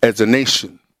is as a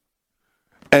nation.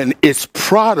 And its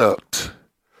product,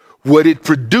 what it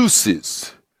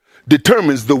produces,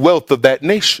 determines the wealth of that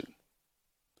nation.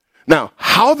 Now,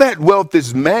 how that wealth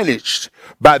is managed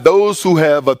by those who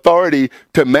have authority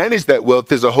to manage that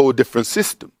wealth is a whole different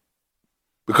system.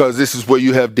 Because this is where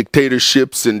you have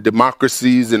dictatorships and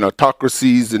democracies and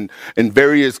autocracies and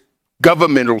various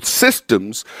governmental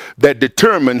systems that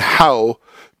determine how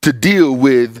to deal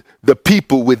with the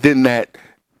people within that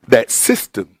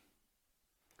system.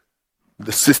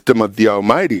 The system of the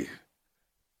Almighty.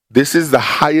 This is the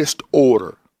highest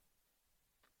order.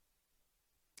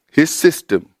 His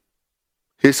system,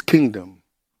 his kingdom,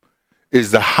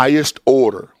 is the highest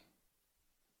order.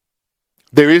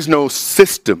 There is no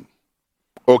system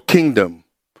or kingdom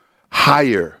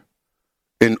higher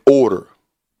in order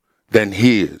than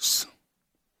his.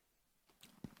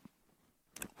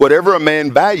 Whatever a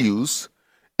man values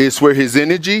is where his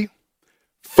energy,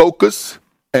 focus,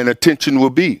 and attention will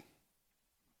be.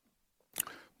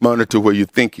 Monitor where you're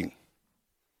thinking.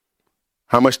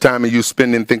 How much time are you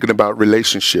spending thinking about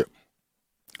relationship?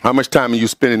 How much time are you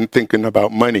spending thinking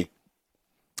about money?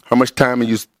 How much time are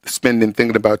you spending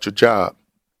thinking about your job?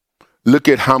 Look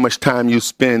at how much time you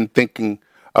spend thinking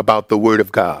about the Word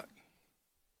of God.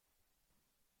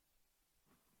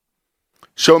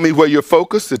 Show me where your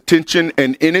focus, attention,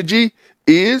 and energy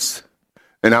is,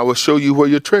 and I will show you where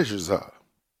your treasures are.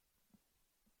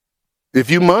 If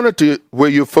you monitor where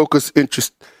your focus,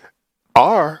 interests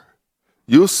are,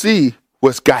 you'll see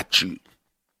what's got you.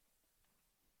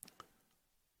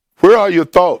 Where are your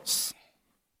thoughts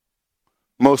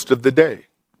most of the day?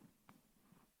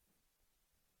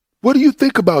 What do you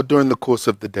think about during the course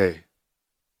of the day?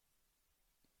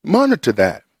 Monitor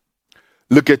that.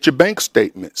 Look at your bank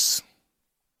statements.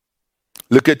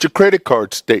 Look at your credit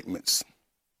card statements.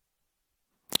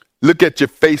 Look at your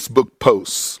Facebook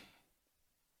posts.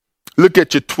 Look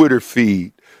at your Twitter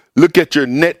feed. Look at your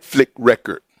Netflix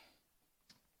record.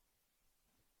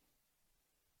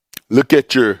 Look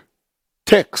at your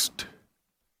text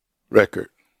record.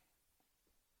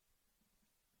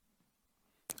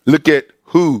 Look at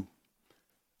who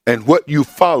and what you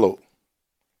follow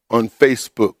on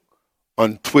Facebook,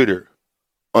 on Twitter,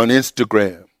 on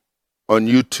Instagram, on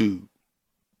YouTube.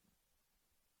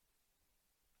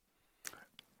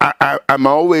 I'm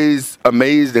always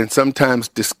amazed and sometimes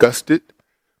disgusted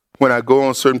when I go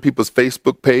on certain people's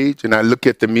Facebook page and I look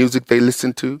at the music they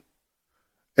listen to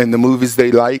and the movies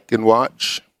they like and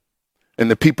watch and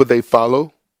the people they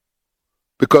follow.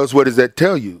 Because what does that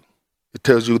tell you? It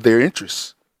tells you their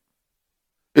interests.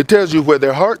 It tells you where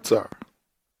their hearts are.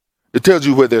 It tells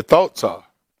you where their thoughts are.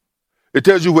 It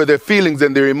tells you where their feelings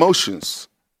and their emotions.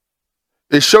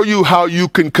 It shows you how you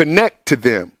can connect to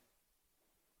them.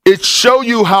 It shows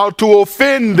you how to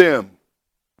offend them.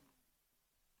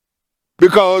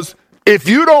 Because if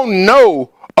you don't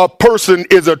know a person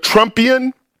is a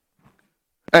Trumpian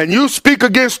and you speak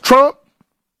against Trump,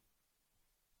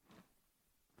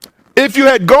 if you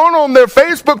had gone on their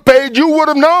Facebook page, you would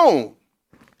have known.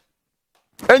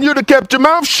 And you'd have kept your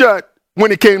mouth shut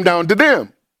when it came down to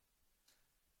them.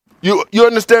 You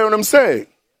understand what I'm saying?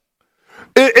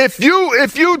 If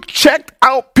you check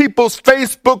out people's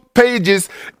Facebook pages,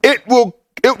 it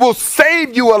will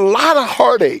save you a lot of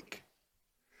heartache.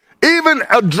 Even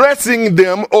addressing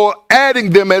them or adding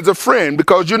them as a friend,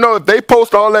 because you know if they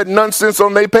post all that nonsense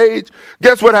on their page,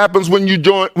 guess what happens when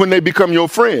they become your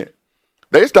friend?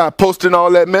 They start posting all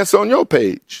that mess on your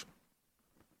page.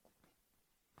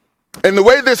 And the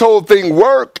way this whole thing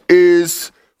works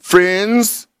is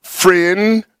friends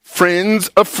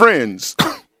of friends.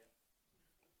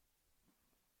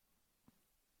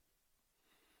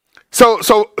 So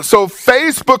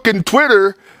Facebook and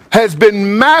Twitter has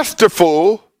been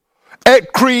masterful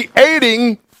at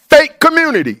creating fake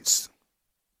communities,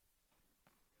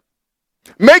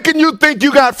 making you think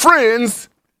you got friends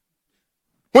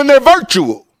when they're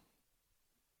virtual,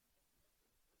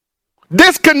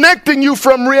 disconnecting you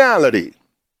from reality.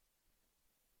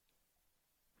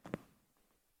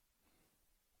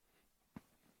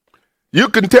 You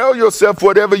can tell yourself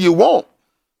whatever you want,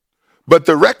 but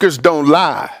the records don't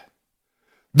lie.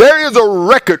 There is a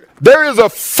record, there is a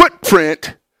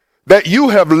footprint that you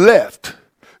have left.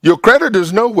 Your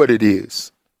creditors know what it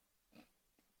is.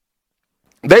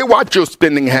 They watch your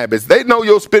spending habits. They know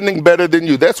your spending better than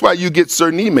you. That's why you get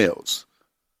certain emails.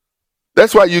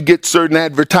 That's why you get certain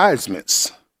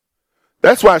advertisements.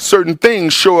 That's why certain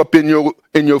things show up in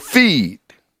your feed.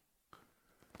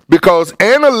 Because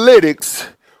analytics,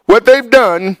 what they've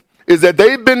done is that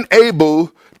they've been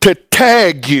able to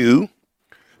tag you,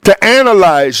 to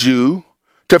analyze you,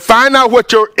 to find out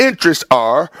what your interests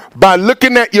are by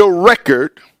looking at your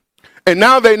record, and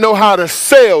now they know how to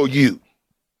sell you.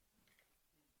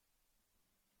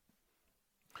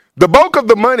 The bulk of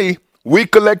the money we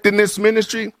collect in this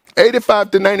ministry,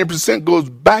 85 to 90% goes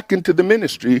back into the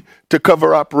ministry to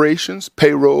cover operations,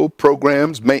 payroll,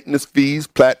 programs, maintenance fees,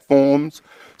 platforms,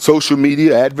 social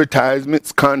media,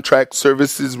 advertisements, contract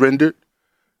services rendered,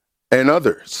 and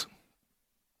others.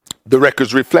 The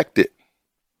records reflect it.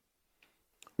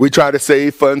 We try to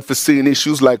save funds for seeing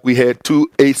issues like we had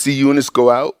 2 AC units go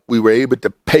out. We were able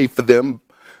to pay for them,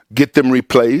 get them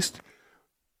replaced.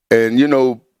 And, you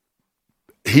know,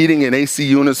 heating and AC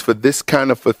units for this kind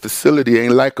of a facility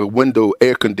ain't like a window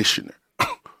air conditioner.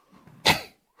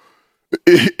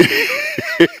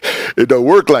 It don't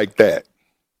work like that.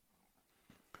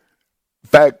 In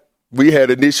fact, we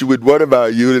had an issue with one of our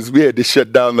units. We had to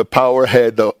shut down the power,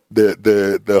 had the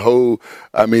whole,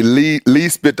 Lee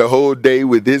spent the whole day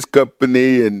with his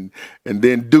company, and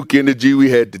then Duke Energy, we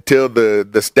had to tell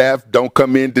the staff, don't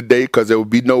come in today because there would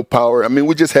be no power.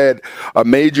 We just had a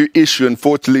major issue.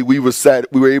 Unfortunately, we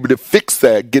were able to fix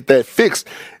that, get that fixed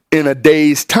in a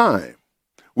day's time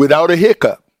without a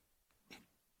hiccup.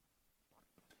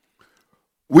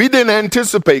 We didn't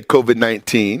anticipate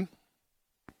COVID-19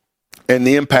 and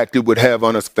the impact it would have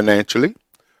on us financially.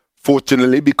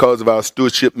 Fortunately, because of our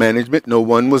stewardship management, no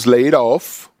one was laid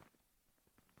off.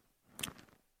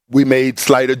 We made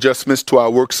slight adjustments to our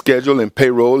work schedule and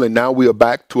payroll, and now we are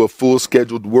back to a full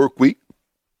scheduled work week.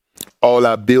 All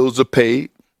our bills are paid.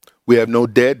 We have no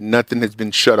debt. Nothing has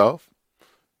been shut off.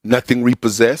 Nothing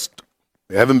repossessed.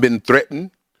 We haven't been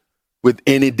threatened with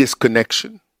any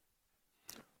disconnection.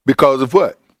 Because of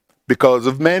what? Because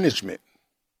of management.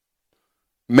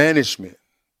 Management.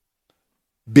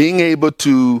 Being able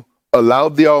to allow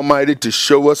the Almighty to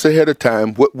show us ahead of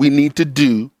time what we need to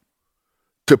do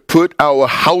to put our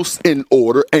house in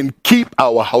order and keep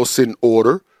our house in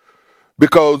order.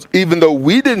 Because even though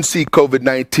we didn't see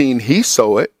COVID-19, he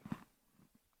saw it.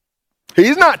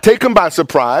 He's not taken by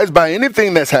surprise by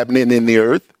anything that's happening in the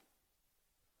earth.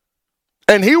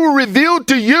 And he will reveal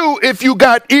to you if you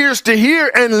got ears to hear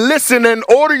and listen and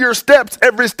order your steps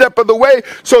every step of the way,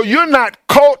 so you're not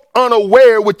caught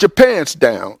unaware with your pants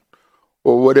down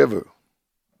or whatever.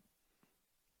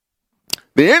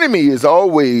 The enemy is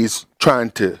always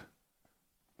trying to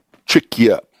trick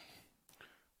you up,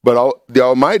 but the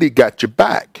Almighty got your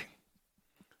back.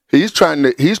 He's trying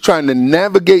to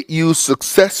navigate you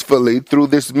successfully through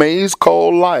this maze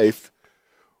called life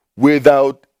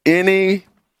without any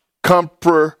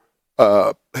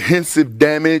comprehensive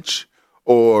damage,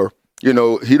 or he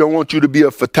don't want you to be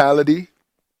a fatality.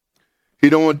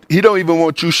 He don't even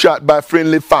want you shot by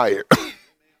friendly fire.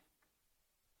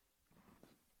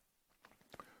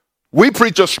 We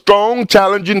preach a strong,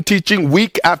 challenging teaching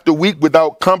week after week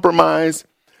without compromise,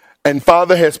 and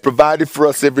Father has provided for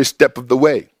us every step of the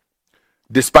way.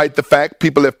 Despite the fact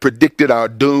people have predicted our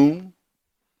doom,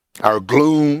 our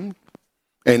gloom,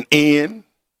 and end,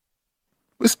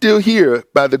 we're still here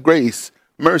by the grace,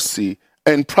 mercy,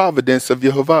 and providence of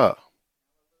Jehovah.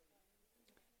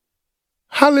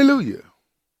 Hallelujah.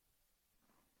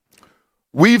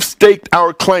 We've staked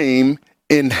our claim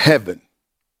in heaven,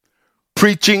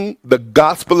 preaching the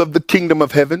gospel of the kingdom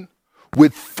of heaven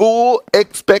with full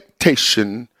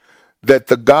expectation that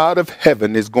the God of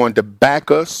heaven is going to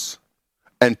back us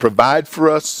and provide for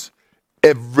us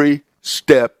every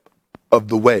step of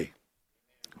the way.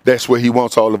 That's where he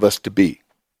wants all of us to be.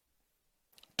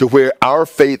 To where our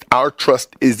faith, our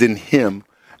trust is in him.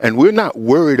 And we're not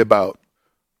worried about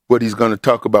what he's going to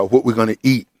talk about, what we're going to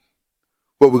eat,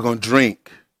 what we're going to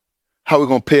drink, how we're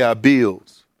going to pay our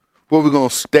bills, where we're going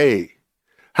to stay,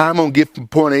 how I'm going to get from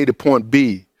point A to point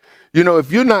B. You know,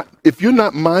 if you're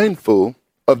not mindful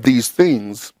of these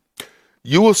things,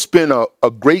 you will spend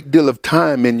a great deal of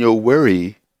time in your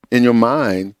worry, in your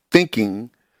mind, thinking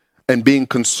and being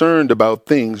concerned about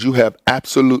things you have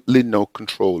absolutely no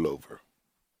control over.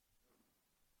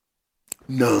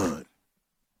 None.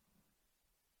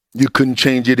 You couldn't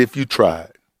change it if you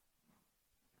tried.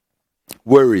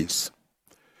 Worries.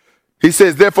 He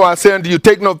says, therefore I say unto you,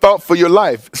 take no thought for your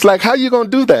life. It's like, how you going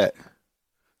to do that?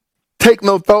 Take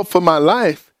no thought for my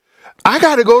life. I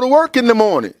got to go to work in the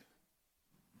morning.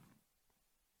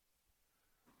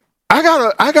 I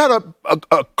got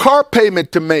a car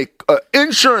payment to make, an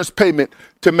insurance payment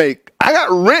to make. I got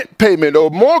rent payment or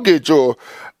mortgage, or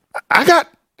I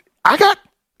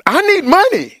need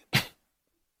money.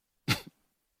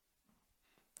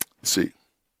 See,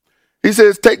 he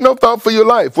says, take no thought for your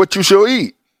life, what you shall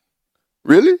eat.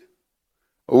 Really?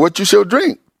 Or what you shall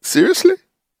drink. Seriously?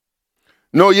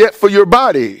 Nor yet for your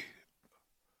body.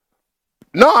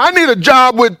 No, I need a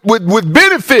job with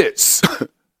benefits.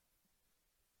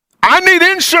 I need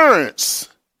insurance.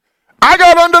 I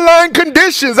got underlying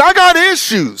conditions. I got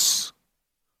issues.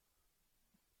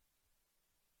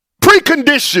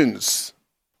 Preconditions.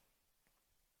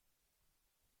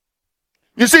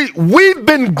 You see, we've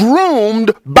been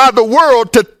groomed by the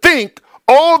world to think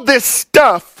all this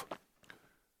stuff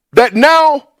that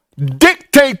now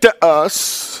dictate to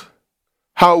us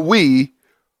how we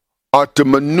are to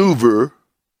maneuver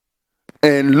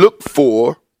and look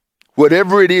for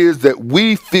whatever it is that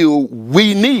we feel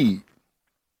we need.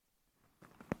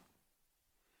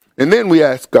 And then we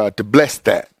ask God to bless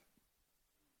that.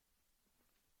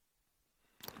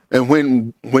 And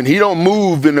when he don't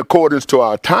move in accordance to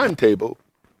our timetable,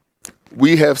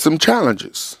 we have some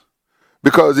challenges.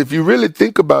 Because if you really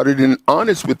think about it and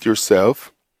honest with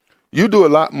yourself, you do a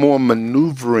lot more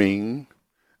maneuvering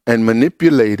and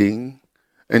manipulating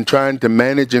and trying to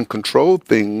manage and control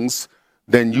things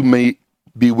than you may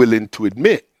be willing to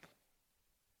admit.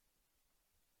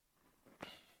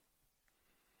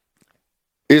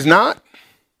 Is not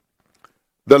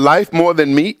the life more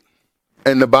than meat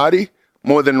and the body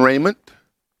more than raiment?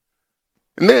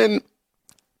 And then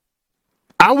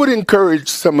I would encourage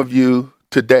some of you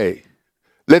today,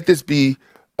 let this be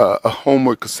a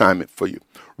homework assignment for you.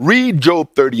 Read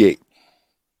Job 38.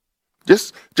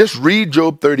 Just read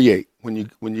Job 38 when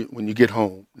you get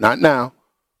home. Not now,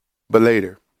 but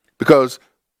later. Because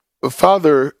the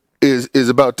Father is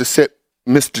about to set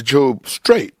Mr. Job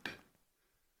straight.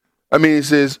 I mean, he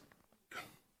says,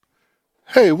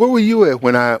 hey, where were you at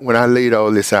when I laid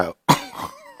all this out?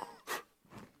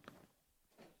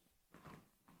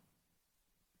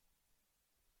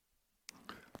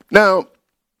 Now,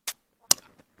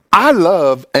 I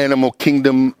love animal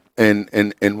kingdom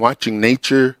and watching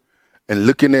nature and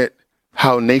looking at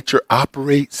how nature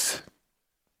operates.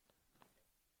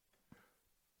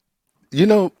 You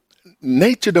know,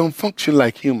 nature don't function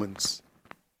like humans.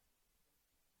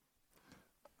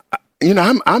 You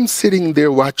know, I'm sitting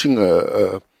there watching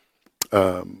a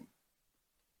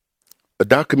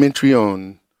documentary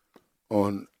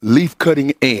on leaf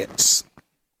cutting ants.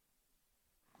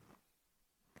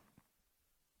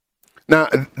 Now,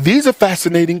 these are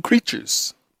fascinating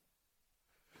creatures.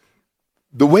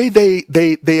 The way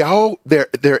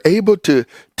they're able to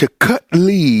cut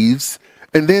leaves,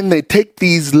 and then they take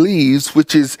these leaves,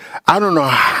 which is I don't know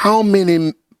how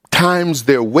many times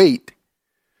their weight,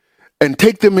 and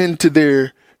take them into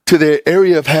their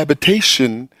area of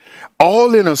habitation,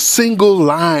 all in a single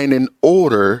line and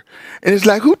order. And it's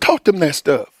like, who taught them that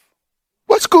stuff?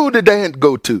 What school did they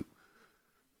go to?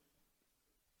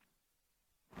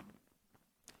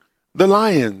 The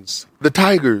lions, the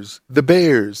tigers, the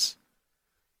bears.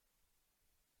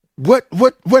 What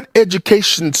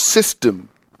education system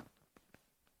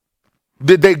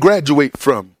did they graduate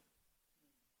from?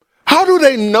 How do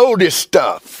they know this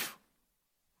stuff?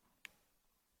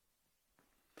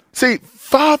 See,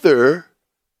 Father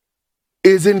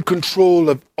is in control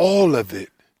of all of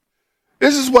it.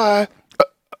 This is why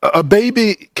a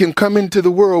baby can come into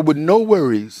the world with no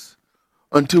worries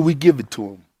until we give it to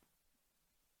him.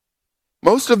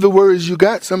 Most of the worries you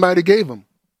got, somebody gave them.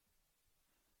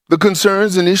 The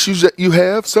concerns and issues that you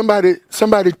have, somebody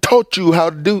taught you how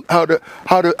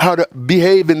to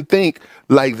behave and think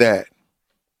like that.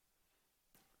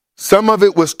 Some of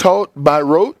it was taught by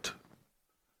rote.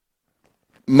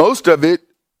 Most of it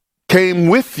came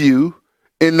with you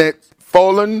in that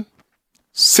fallen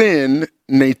sin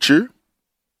nature.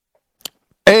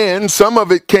 And some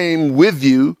of it came with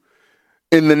you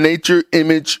in the nature,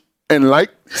 image, and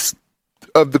likeness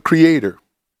of the Creator.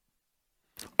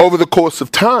 Over the course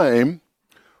of time,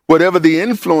 whatever the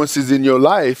influences in your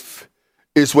life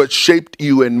is what shaped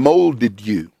you and molded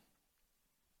you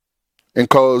and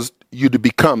caused you to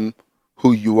become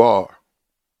who you are.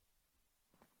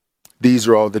 These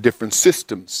are all the different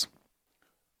systems,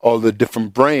 all the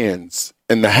different brands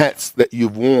and the hats that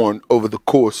you've worn over the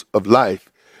course of life.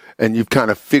 And you've kind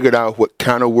of figured out what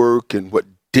kind of work and what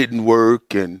didn't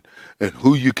work and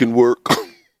who you can work.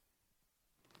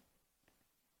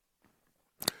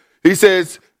 He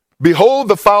says, behold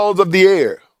the fowls of the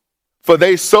air, for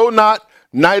they sow not,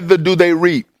 neither do they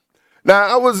reap. Now,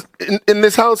 I was in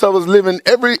this house I was living,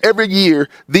 every year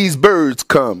these birds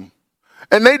come.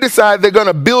 And they decide they're going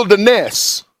to build a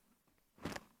nest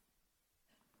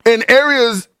in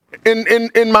areas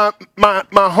in my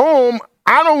home.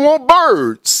 I don't want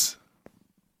birds.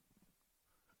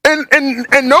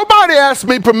 And nobody asked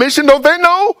me permission. Don't they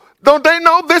know? Don't they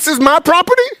know this is my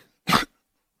property?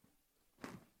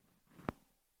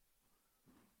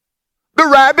 The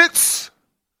rabbits,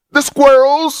 the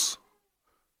squirrels,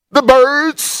 the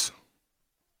birds.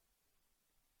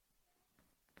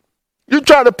 You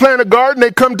try to plant a garden,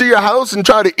 they come to your house and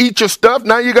try to eat your stuff.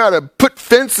 Now you got to put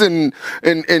fence and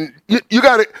you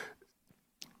got to.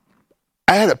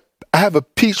 I have a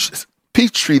peach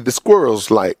tree the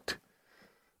squirrels liked,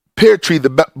 pear tree the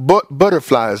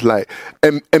butterflies like,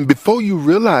 and before you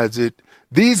realize it,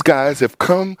 these guys have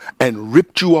come and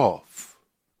ripped you off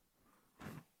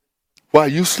while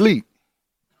you sleep.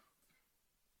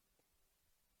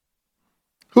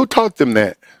 Who taught them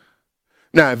that?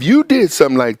 Now, if you did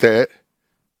something like that,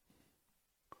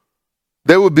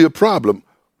 there would be a problem.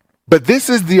 But this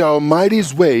is the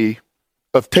Almighty's way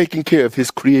of taking care of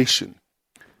his creation.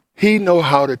 He knows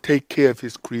how to take care of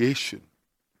his creation.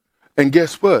 And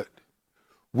guess what?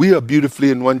 We are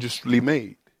beautifully and wondrously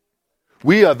made.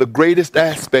 We are the greatest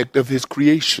aspect of his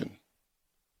creation.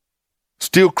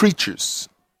 Still creatures.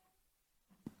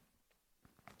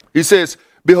 He says,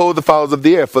 behold the fowls of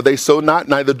the air, for they sow not,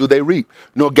 neither do they reap,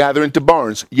 nor gather into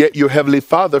barns, yet your heavenly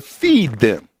Father feed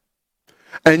them.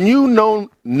 And you know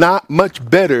not much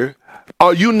better.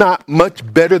 Are you not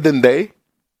much better than they?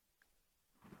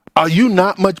 Are you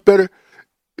not much better?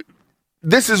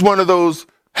 This is one of those,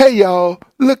 hey, y'all,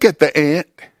 look at the ant.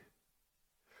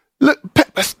 Look,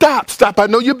 stop. I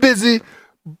know you're busy,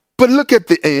 but look at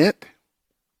the ant.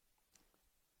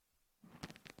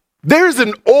 There's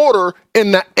an order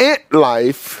in the ant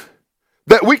life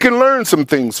that we can learn some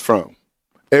things from.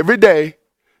 Every day,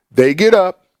 they get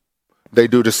up, they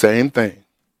do the same thing.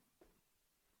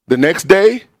 The next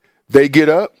day, they get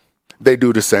up, they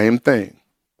do the same thing.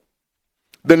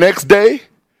 The next day,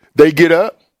 they get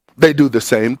up, they do the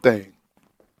same thing.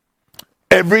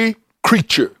 Every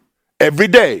creature, every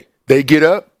day, they get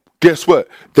up, guess what?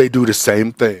 They do the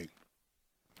same thing.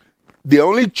 The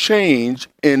only change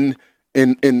in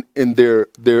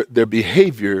their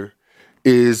behavior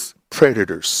is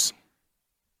predators.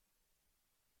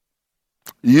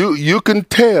 You can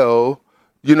tell,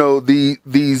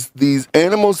 these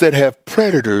animals that have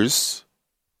predators,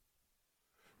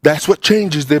 that's what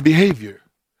changes their behavior.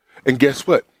 And guess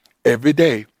what? Every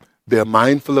day they're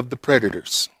mindful of the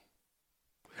predators.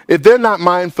 If they're not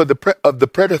mindful of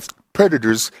the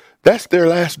predators, that's their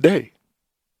last day.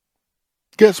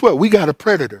 Guess what? We got a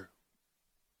predator.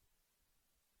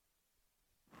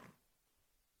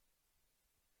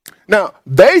 Now,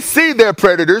 they see their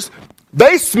predators,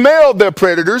 they smell their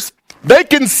predators, they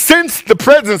can sense the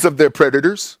presence of their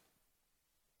predators,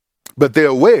 but they're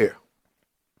aware.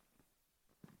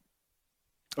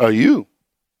 Are you?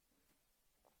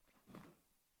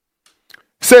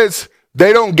 Says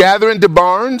they don't gather into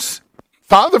barns,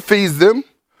 Father feeds them.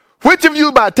 Which of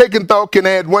you by taking thought can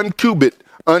add 1 cubit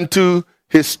unto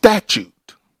his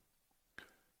statute?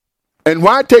 And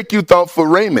why take you thought for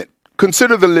raiment?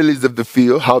 Consider the lilies of the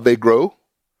field, how they grow.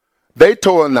 They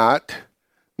toil not,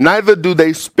 neither do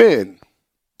they spin.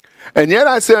 And yet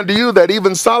I say unto you that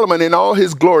even Solomon in all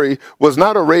his glory was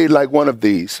not arrayed like one of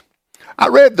these. I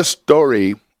read the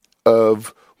story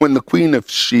of when the Queen of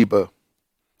Sheba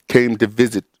came to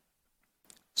visit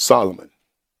Solomon.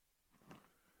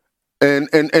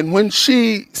 And when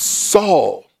she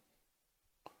saw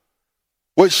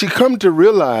What she come to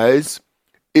realize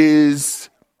is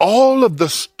all of the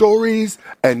stories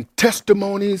and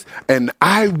testimonies and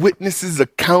eyewitnesses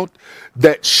account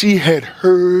that she had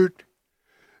heard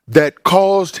that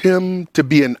caused him to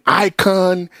be an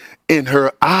icon in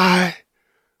her eye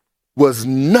was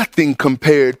nothing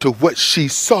compared to what she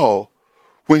saw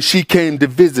when she came to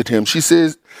visit him. She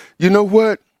says, you know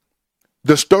what?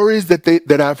 The stories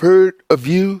that I've heard of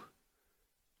you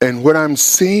and what I'm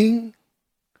seeing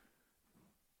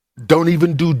don't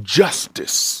even do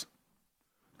justice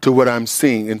to what I'm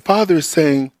seeing. And Father is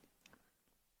saying,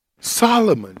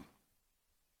 Solomon,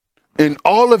 in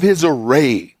all of his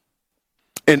array,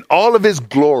 in all of his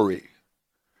glory,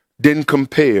 didn't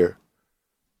compare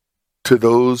to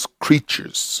those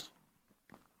creatures.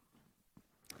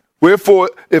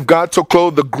 Wherefore, if God so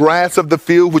clothe the grass of the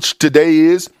field, which today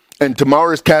is, and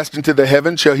tomorrow is cast into the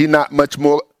heaven, shall he not much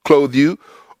more clothe you,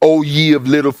 O ye of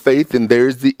little faith? And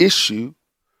there's the issue.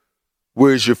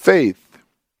 Where's your faith?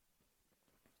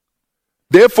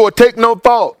 Therefore, take no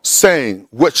thought, saying,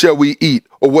 what shall we eat?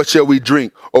 Or what shall we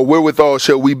drink? Or wherewithal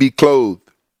shall we be clothed?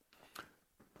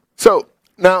 So,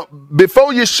 now,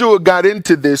 before Yeshua got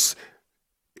into this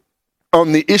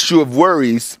on the issue of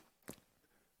worries,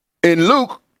 in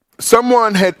Luke,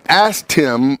 someone had asked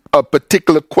him a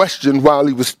particular question while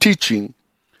he was teaching.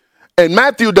 And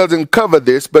Matthew doesn't cover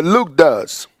this, but Luke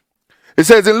does. It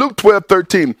says in Luke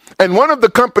 12:13, and one of the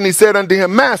company said unto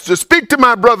him, Master, speak to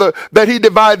my brother that he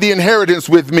divide the inheritance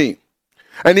with me.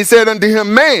 And he said unto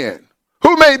him, Man,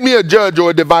 who made me a judge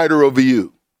or a divider over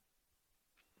you?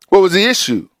 What was the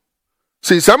issue?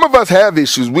 See, some of us have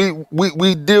issues.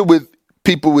 We deal with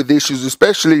people with issues,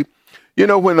 especially,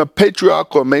 when a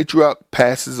patriarch or matriarch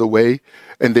passes away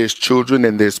and there's children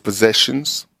and there's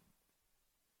possessions.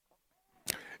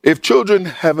 If children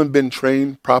haven't been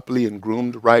trained properly and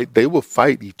groomed right, they will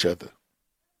fight each other.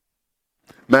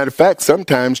 Matter of fact,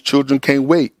 sometimes children can't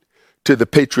wait till the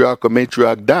patriarch or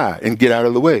matriarch die and get out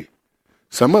of the way.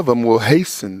 Some of them will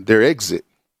hasten their exit.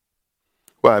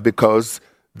 Why? Because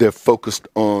they're focused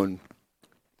on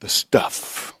the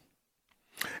stuff.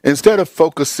 Instead of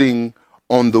focusing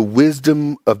on the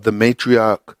wisdom of the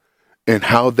matriarch and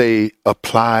how they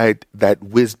applied that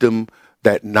wisdom,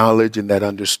 that knowledge, and that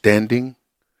understanding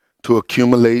to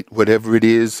accumulate whatever it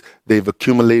is they've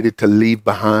accumulated to leave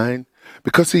behind.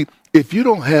 Because see, if you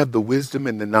don't have the wisdom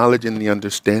and the knowledge and the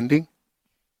understanding,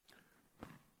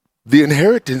 the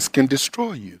inheritance can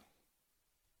destroy you.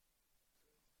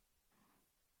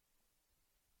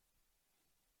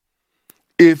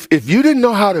 If you didn't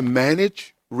know how to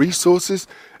manage resources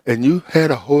and you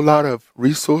had a whole lot of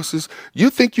resources,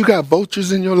 you think you got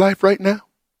vultures in your life right now?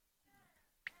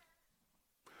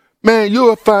 Man,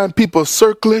 you'll find people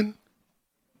circling,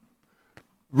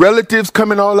 relatives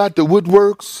coming all out the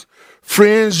woodworks,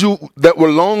 friends that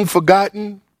were long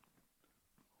forgotten.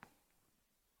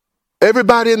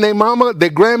 Everybody and their mama, their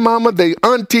grandmama, their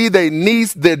auntie, their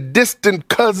niece, their distant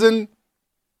cousin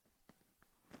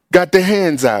got their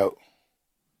hands out.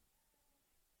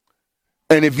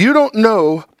 And if you don't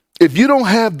know, if you don't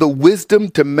have the wisdom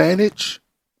to manage,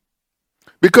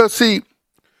 because see,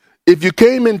 if you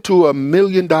came into $1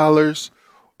 million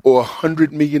or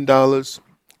 $100 million,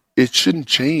 it shouldn't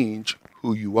change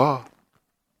who you are.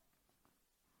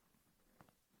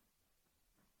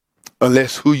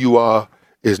 Unless who you are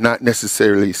is not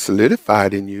necessarily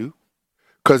solidified in you.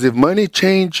 Because if money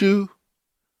changed you,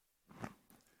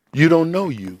 you don't know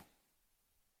you.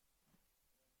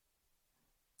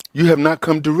 You have not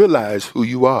come to realize who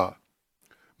you are.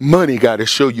 Money got to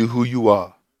show you who you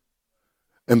are.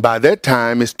 And by that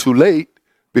time, it's too late,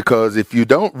 because if you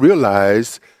don't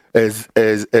realize, as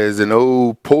an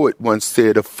old poet once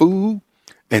said, a fool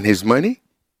and his money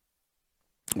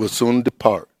will soon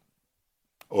depart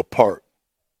or part.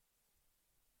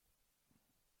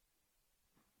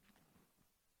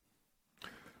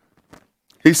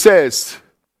 He says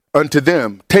unto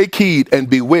them, take heed and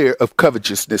beware of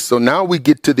covetousness. So now we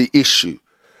get to the issue,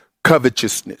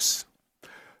 covetousness.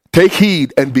 Take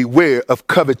heed and beware of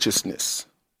covetousness.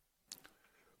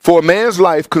 For a man's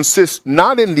life consists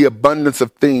not in the abundance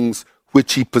of things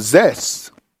which he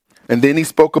possesses. And then he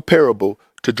spoke a parable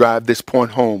to drive this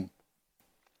point home.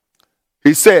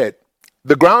 He said,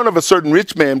 the ground of a certain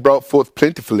rich man brought forth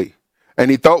plentifully. And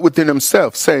he thought within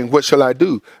himself, saying, what shall I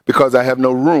do? Because I have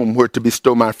no room where to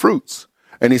bestow my fruits.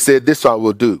 And he said, this I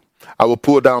will do. I will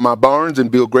pull down my barns and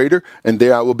build greater, and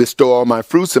there I will bestow all my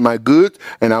fruits and my goods.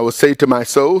 And I will say to my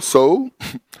soul, soul,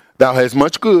 thou hast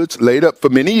much goods laid up for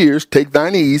many years. Take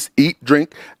thine ease, eat,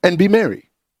 drink, and be merry.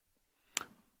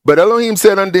 But Elohim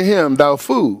said unto him, thou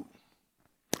fool,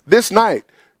 this night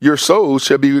your soul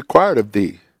shall be required of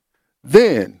thee.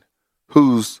 then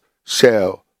whose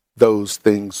shall those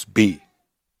things be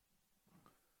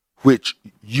which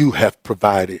you have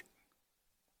provided?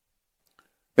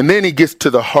 And then he gets to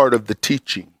the heart of the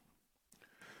teaching.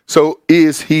 So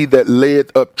is he that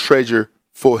layeth up treasure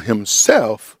for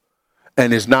himself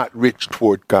and is not rich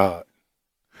toward God?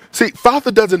 See,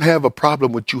 Father doesn't have a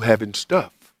problem with you having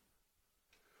stuff.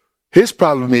 His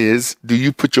problem is, do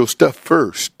you put your stuff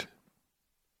first?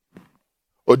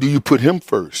 Or do you put him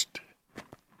first?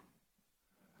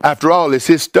 After all, it's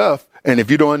his stuff. And if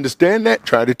you don't understand that,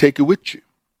 try to take it with you.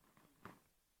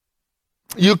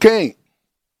 You can't.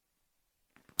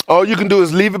 All you can do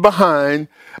is leave it behind,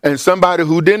 and somebody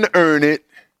who didn't earn it.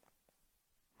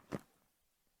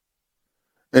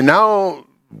 And now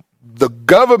the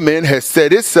government has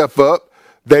set itself up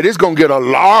that it's going to get a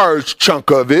large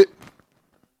chunk of it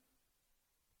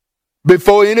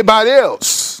before anybody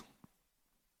else.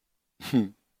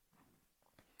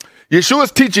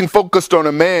 Yeshua's teaching focused on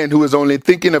a man who is only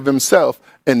thinking of himself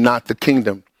and not the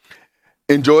kingdom.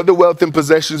 Enjoy the wealth and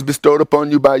possessions bestowed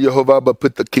upon you by Jehovah, but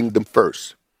put the kingdom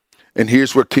first. And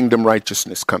here's where kingdom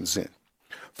righteousness comes in.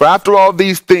 For after all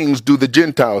these things do the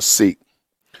Gentiles seek.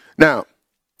 Now,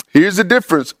 here's the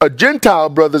difference. A Gentile,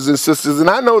 brothers and sisters, and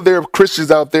I know there are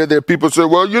Christians out there, there are people who say,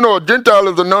 well, you know, a Gentile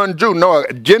is a non-Jew. No,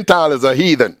 a Gentile is a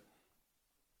heathen.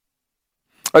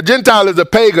 A Gentile is a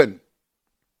pagan.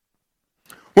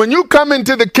 When you come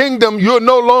into the kingdom, you're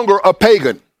no longer a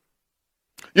pagan.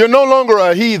 You're no longer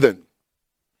a heathen.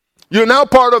 You're now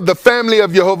part of the family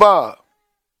of Jehovah.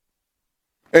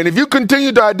 And if you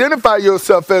continue to identify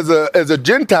yourself as a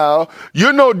Gentile,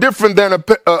 you're no different than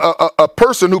a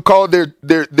person who called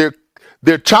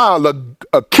their child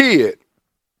a kid,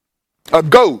 a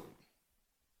goat.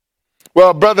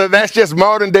 Well, brother, that's just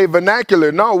modern day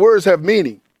vernacular. No, words have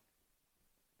meaning.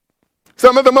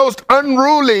 Some of the most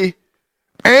unruly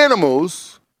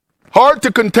animals, hard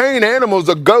to contain animals,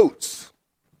 are goats.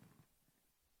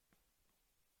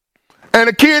 And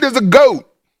a kid is a goat.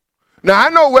 Now, I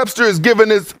know Webster has given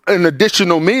this an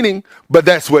additional meaning, but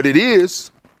that's what it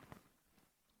is.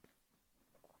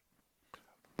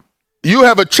 You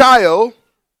have a child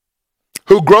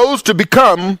who grows to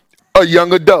become a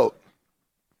young adult.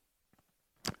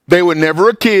 They were never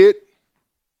a kid.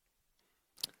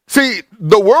 See,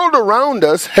 the world around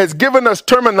us has given us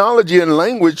terminology and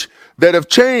language that have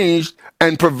changed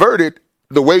and perverted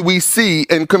the way we see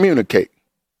and communicate.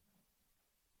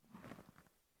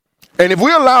 And if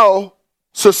we allow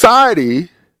society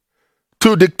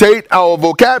to dictate our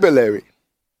vocabulary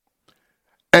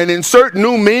and insert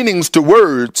new meanings to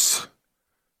words,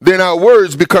 then our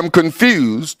words become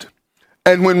confused.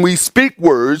 And when we speak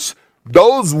words,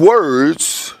 those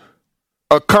words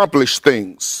accomplish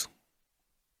things.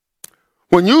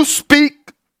 When you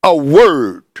speak a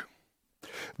word,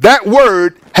 that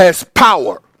word has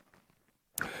power.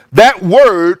 That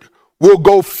word will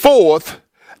go forth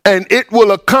and it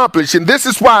will accomplish. And this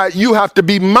is why you have to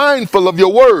be mindful of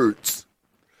your words.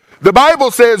 The Bible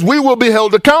says we will be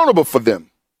held accountable for them.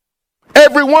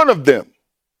 Every one of them.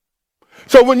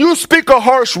 So when you speak a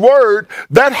harsh word,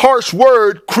 that harsh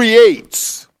word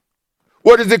creates.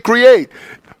 What does it create?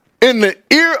 In the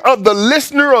ear of the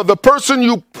listener or the person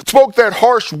you spoke that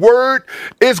harsh word,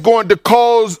 is going to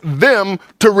cause them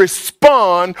to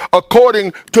respond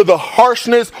according to the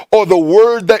harshness or the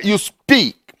word that you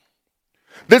speak.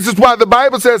 This is why the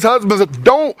Bible says, husbands,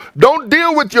 don't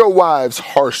deal with your wives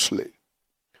harshly.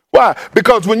 Why?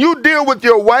 Because when you deal with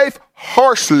your wife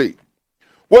harshly,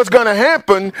 what's going to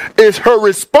happen is her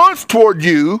response toward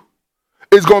you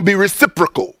is going to be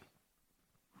reciprocal.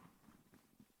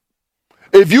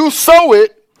 If you sow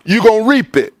it, you're going to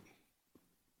reap it.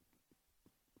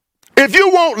 If you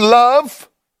want love,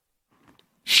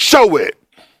 show it.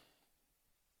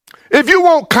 If you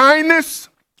want kindness,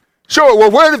 show it.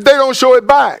 Well, what if they don't show it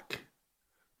back?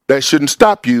 That shouldn't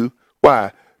stop you.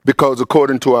 Why? Because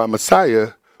according to our Messiah,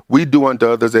 we do unto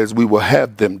others as we will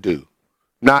have them do.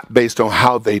 Not based on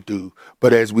how they do,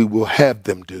 but as we will have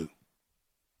them do.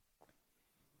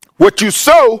 What you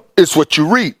sow is what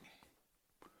you reap.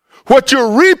 What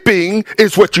you're reaping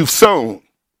is what you've sown.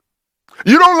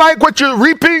 You don't like what you're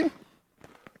reaping?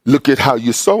 Look at how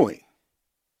you're sowing.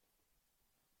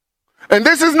 And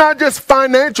this is not just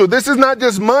financial. This is not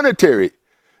just monetary.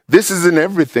 This is in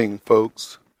everything,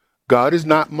 folks. God is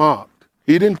not mocked.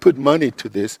 He didn't put money to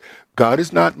this. God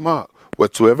is not mocked.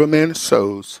 Whatsoever man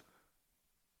sows,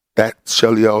 that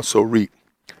shall he also reap.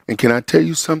 And can I tell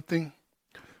you something?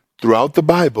 Throughout the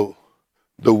Bible,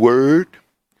 the word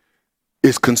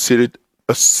is considered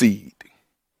a seed.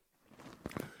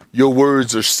 Your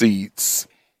words are seeds.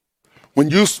 When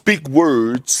you speak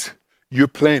words, you're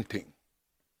planting.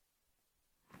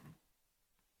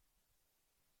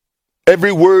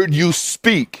 Every word you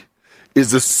speak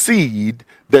is a seed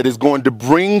that is going to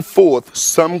bring forth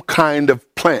some kind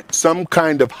of plant, some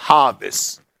kind of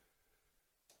harvest.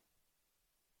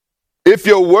 If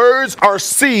your words are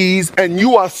seeds and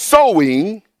you are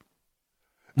sowing,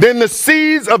 then the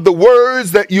seeds of the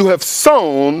words that you have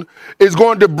sown is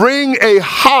going to bring a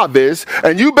harvest,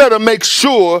 and you better make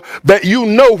sure that you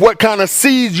know what kind of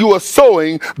seeds you are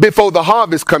sowing before the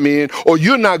harvest come in, or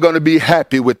you're not going to be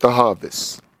happy with the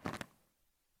harvest.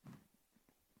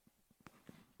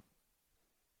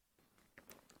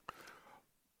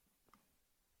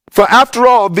 For after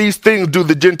all these things do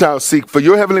the Gentiles seek, for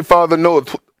your heavenly Father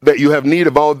knoweth that you have need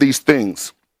of all these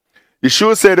things.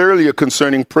 Yeshua said earlier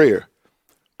concerning prayer,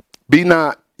 be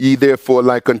not ye therefore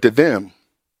like unto them,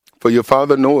 for your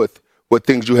Father knoweth what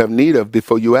things you have need of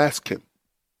before you ask him.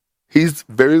 He's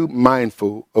very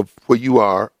mindful of where you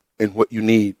are and what you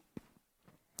need.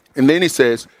 And then he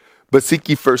says, but seek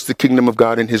ye first the kingdom of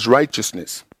God and his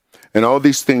righteousness, and all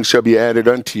these things shall be added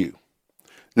unto you.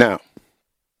 Now,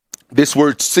 this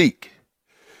word seek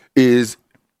is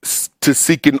to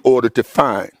seek in order to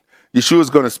find. Yeshua is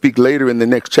going to speak later in the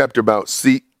next chapter about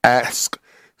seek, ask,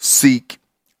 seek,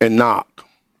 and knock.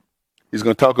 He's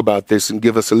going to talk about this and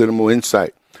give us a little more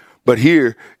insight. But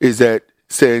here is that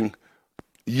saying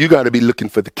you got to be looking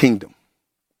for the kingdom.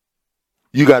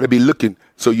 You got to be looking.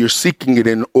 So you're seeking it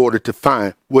in order to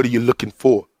find. What are you looking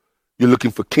for? You're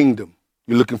looking for kingdom.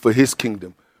 You're looking for his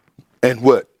kingdom. And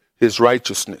what? His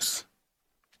righteousness.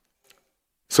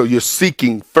 So you're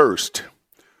seeking first.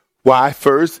 Why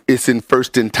first? It's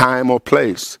first in time or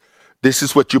place. This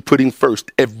is what you're putting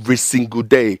first every single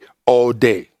day, all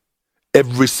day.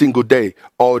 Every single day,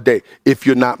 all day. If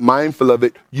you're not mindful of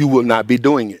it, you will not be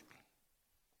doing it.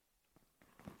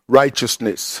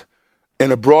 Righteousness.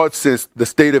 In a broad sense, the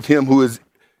state of him who is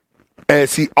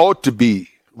as he ought to be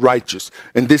righteous.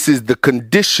 And this is the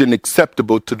condition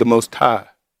acceptable to the Most High.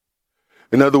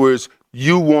 In other words,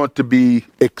 you want to be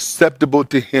acceptable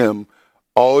to him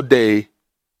all day,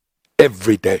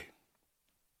 every day.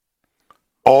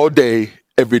 All day,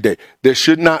 every day. There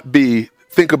should not be,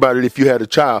 think about it, if you had a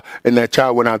child and that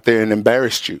child went out there and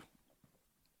embarrassed you.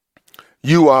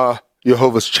 You are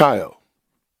Jehovah's child.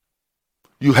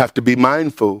 You have to be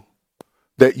mindful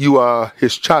that you are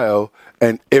his child,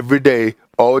 and every day,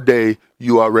 all day,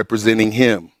 you are representing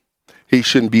him. He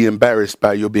shouldn't be embarrassed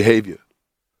by your behavior,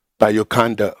 by your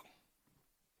conduct.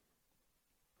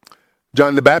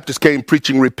 John the Baptist came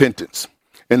preaching repentance.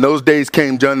 In those days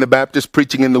came John the Baptist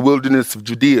preaching in the wilderness of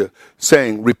Judea,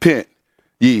 saying, repent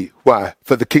ye. Why?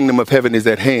 For the kingdom of heaven is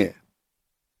at hand.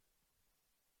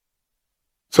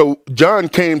 So John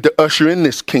came to usher in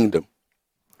this kingdom.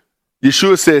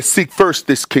 Yeshua says, seek first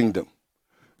this kingdom.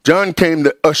 John came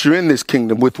to usher in this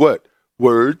kingdom with what?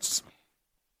 Words.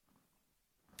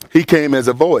 He came as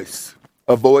a voice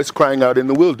crying out in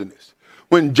the wilderness.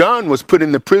 When John was put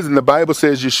in the prison, the Bible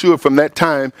says Yeshua, from that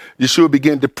time, Yeshua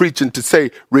began to preach and to say,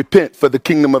 repent, for the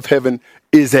kingdom of heaven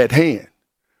is at hand.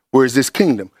 Where is this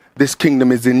kingdom? This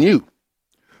kingdom is in you.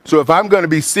 So if I'm going to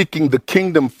be seeking the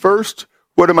kingdom first,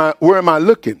 where am I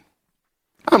looking?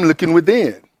 I'm looking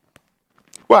within.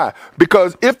 Why?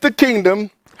 Because if the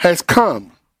kingdom has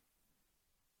come,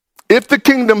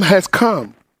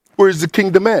 where is the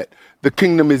kingdom at? The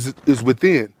kingdom is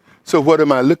within. So what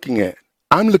am I looking at?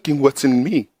 I'm looking what's in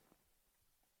me.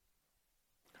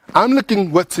 I'm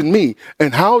looking what's in me.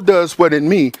 And how does what in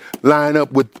me line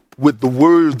up with the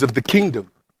words of the kingdom?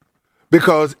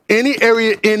 Because any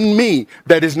area in me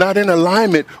that is not in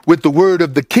alignment with the word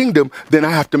of the kingdom, then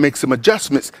I have to make some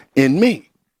adjustments in me.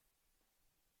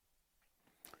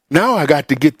 Now I got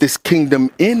to get this kingdom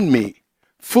in me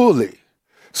fully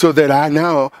so that I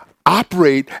now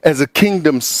operate as a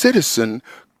kingdom citizen,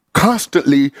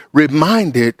 constantly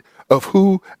reminded of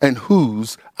who and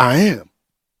whose I am.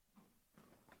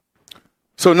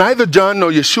 So neither John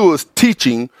nor Yeshua's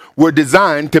teaching were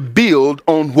designed to build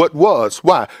on what was.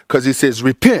 Why? Because he says,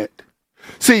 repent.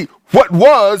 See, what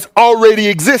was already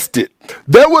existed.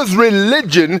 There was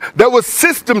religion, there was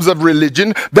systems of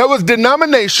religion, there was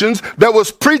denominations, there was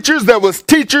preachers, there was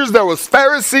teachers, there was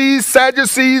Pharisees,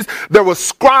 Sadducees, there were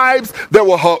scribes, there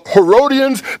were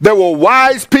Herodians, there were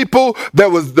wise people, there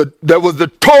was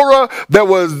the Torah, there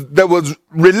was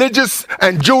religious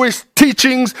and Jewish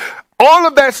teachings. All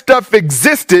of that stuff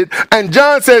existed, and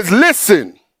John says,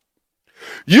 listen,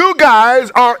 you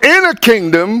guys are in a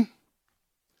kingdom,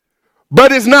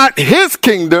 but it's not his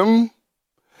kingdom,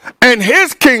 and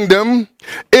his kingdom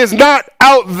is not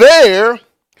out there.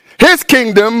 His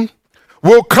kingdom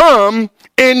will come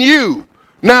in you.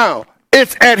 Now,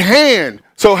 it's at hand.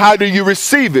 So how do you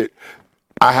receive it?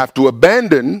 I have to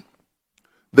abandon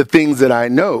the things that I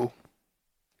know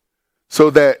so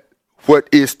that what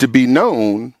is to be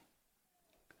known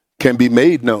can be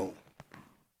made known.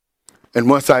 And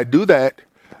once I do that,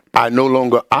 I no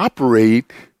longer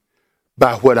operate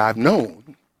by what I've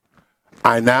known.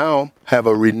 I now have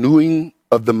a renewing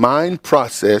of the mind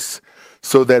process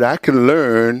so that I can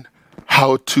learn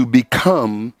how to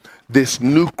become this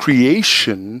new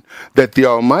creation that the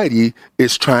Almighty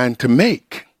is trying to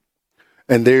make.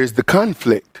 And there's the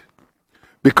conflict,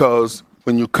 because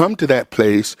when you come to that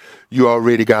place, you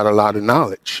already got a lot of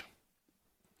knowledge.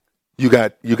 You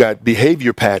got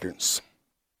behavior patterns.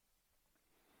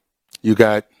 You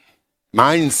got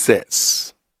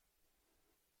mindsets.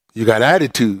 You got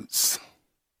attitudes.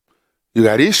 You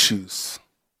got issues.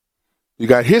 You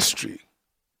got history.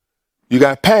 You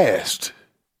got past.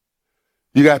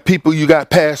 You got people you got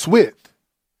past with.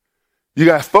 You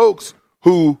got folks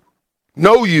who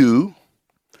know you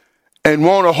and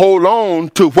want to hold on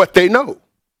to what they know.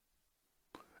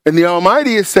 And the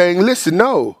Almighty is saying, listen,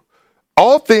 no,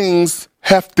 all things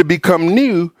have to become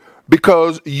new,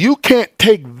 because you can't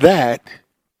take that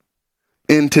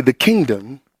into the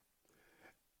kingdom.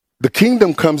 The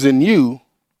kingdom comes in you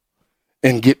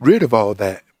and get rid of all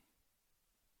that.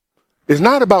 It's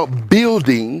not about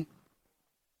building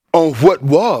on what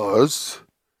was.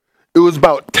 It was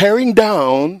about tearing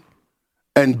down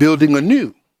and building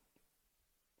anew.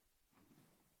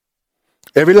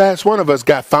 Every last one of us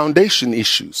got foundation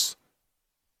issues.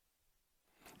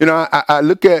 You know, I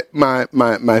look at my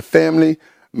family,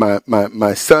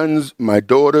 my sons, my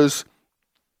daughters,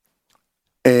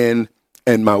 and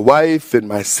my wife and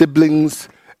my siblings,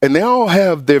 and they all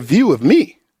have their view of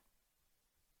me.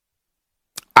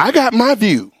 I got my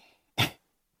view.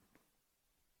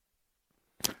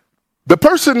 The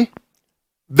person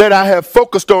that I have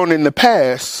focused on in the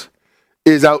past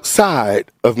is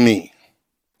outside of me.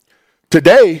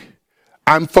 Today,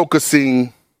 I'm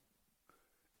focusing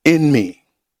in me.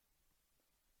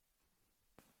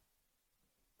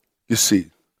 You see,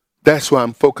 that's what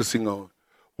I'm focusing on.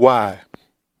 Why?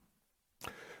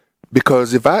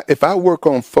 Because if I work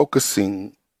on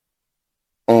focusing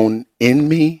on in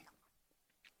me,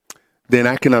 then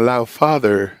I can allow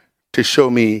Father to show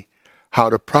me how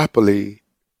to properly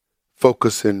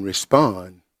focus and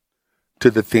respond to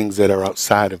the things that are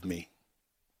outside of me.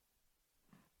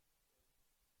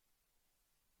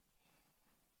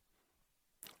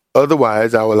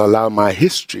 Otherwise, I will allow my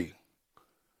history.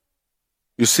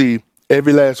 You see,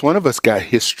 every last one of us got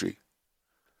history.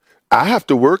 I have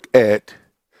to work at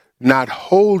not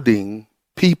holding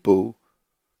people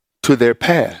to their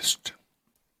past.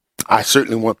 I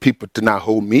certainly want people to not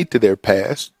hold me to their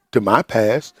past, to my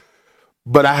past,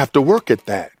 but I have to work at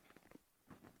that.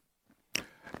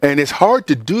 And it's hard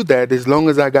to do that as long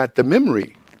as I got the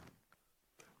memory.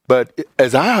 But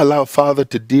as I allow Father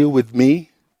to deal with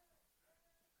me,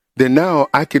 then now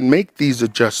I can make these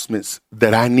adjustments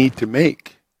that I need to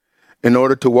make in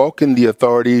order to walk in the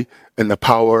authority and the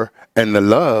power and the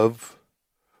love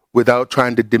without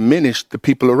trying to diminish the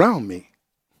people around me.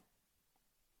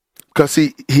 Because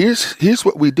see, here's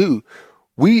what we do.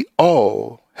 We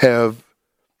all have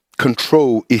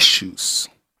control issues.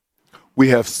 We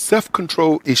have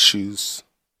self-control issues.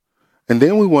 And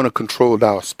then we want to control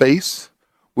our space.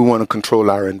 We want to control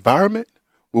our environment.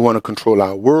 We want to control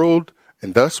our world.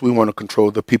 And thus, we want to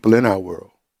control the people in our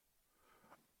world.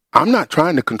 I'm not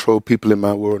trying to control people in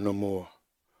my world no more.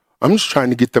 I'm just trying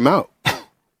to get them out.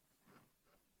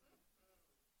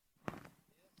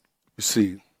 You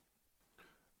see,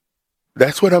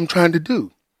 that's what I'm trying to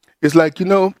do. It's like, you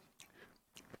know,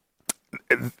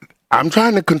 I'm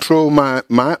trying to control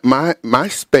my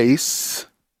space,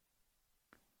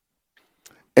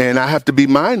 and I have to be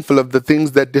mindful of the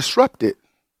things that disrupt it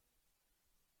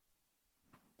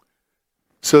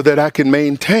so that I can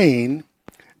maintain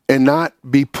and not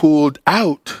be pulled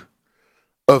out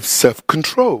of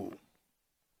self-control.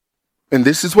 And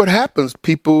this is what happens.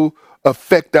 People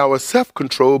affect our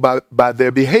self-control by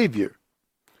their behavior,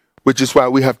 which is why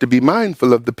we have to be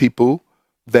mindful of the people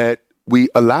that we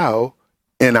allow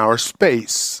in our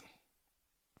space.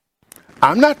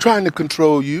 I'm not trying to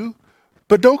control you,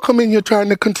 but don't come in here trying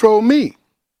to control me,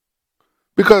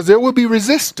 because there will be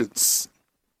resistance.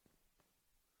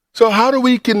 So how do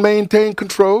we can maintain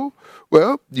control?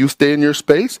 Well, you stay in your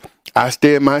space, I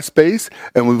stay in my space,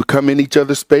 and when we come in each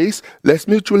other's space, let's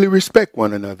mutually respect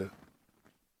one another.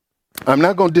 I'm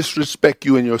not going to disrespect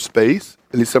you in your space.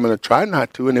 At least I'm going to try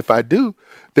not to. And if I do,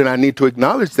 then I need to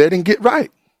acknowledge that and get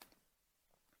right.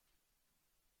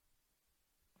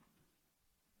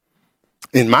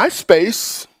 In my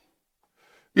space,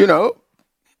 you know,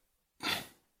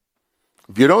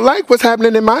 If you don't like what's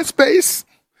happening in my space,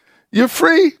 you're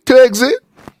free to exit.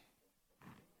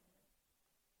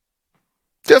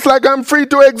 Just like I'm free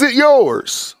to exit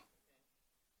yours.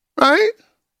 Right?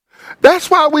 That's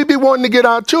why we be wanting to get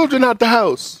our children out the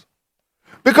house.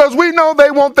 Because we know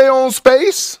they want their own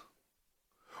space.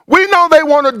 We know they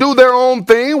want to do their own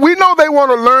thing. We know they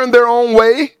want to learn their own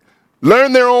way,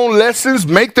 learn their own lessons,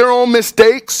 make their own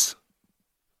mistakes,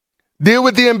 deal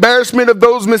with the embarrassment of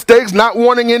those mistakes, not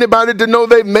wanting anybody to know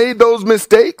they've made those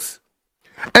mistakes.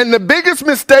 And the biggest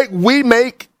mistake we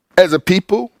make as a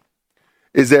people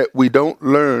is that we don't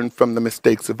learn from the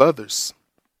mistakes of others.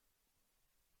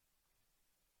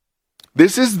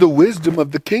 This is the wisdom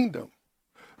of the kingdom.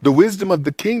 The wisdom of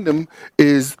the kingdom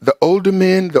is the older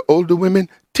men, the older women,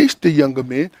 teach the younger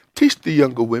men, teach the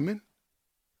younger women.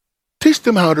 Teach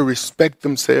them how to respect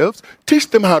themselves. Teach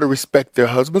them how to respect their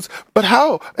husbands, but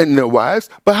how, and their wives.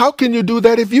 But how can you do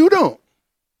that if you don't?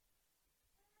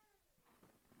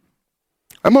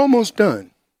 I'm almost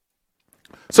done.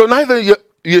 So neither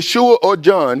Yeshua or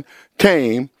John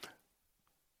came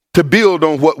to build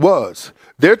on what was.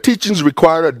 Their teachings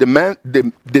required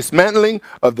a dismantling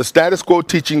of the status quo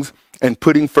teachings and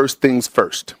putting first things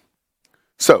first.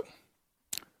 So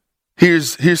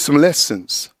here's some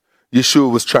lessons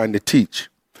Yeshua was trying to teach.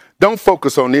 Don't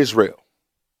focus on Israel.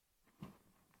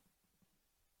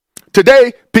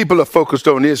 Today, people are focused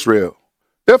on Israel.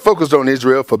 They're focused on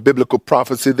Israel for biblical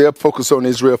prophecy. They're focused on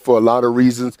Israel for a lot of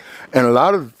reasons. And a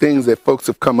lot of the things that folks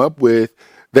have come up with,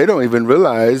 they don't even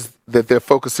realize that they're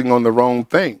focusing on the wrong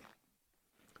thing.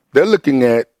 They're looking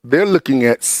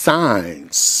at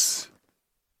signs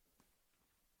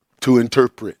to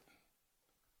interpret.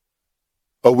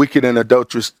 A wicked and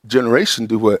adulterous generation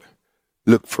do what?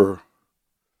 Look for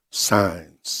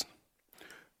signs.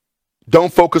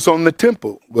 Don't focus on the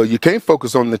temple. Well, you can't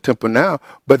focus on the temple now,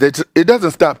 but it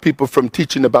doesn't stop people from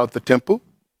teaching about the temple,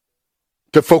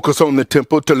 to focus on the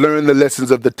temple, to learn the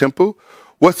lessons of the temple.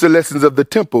 What's the lessons of the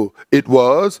temple? It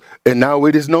was, and now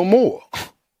it is no more.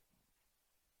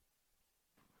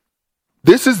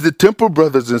 This is the temple,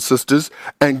 brothers and sisters.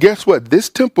 And guess what? This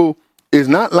temple is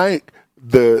not like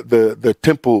the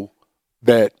temple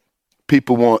that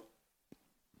people want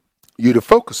you to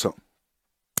focus on.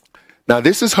 Now,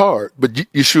 this is hard, but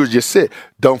Yeshua just said,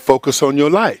 don't focus on your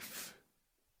life.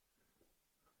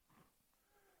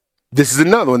 This is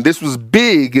another one. This was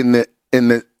big in the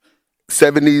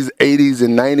 70s, 80s,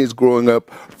 and 90s growing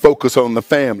up. Focus on the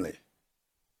family.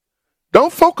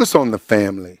 Don't focus on the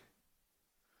family.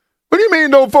 What do you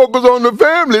mean don't focus on the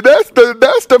family? That's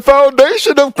the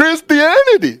foundation of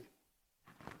Christianity.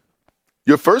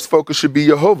 Your first focus should be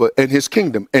Jehovah and his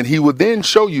kingdom, and he will then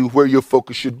show you where your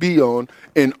focus should be on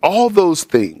in all those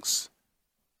things.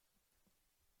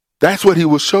 That's what he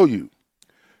will show you.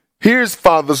 Here's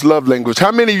Father's love language.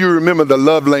 How many of you remember the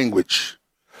love language?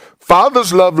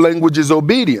 Father's love language is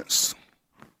obedience.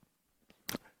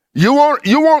 You want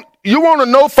to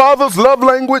know Father's love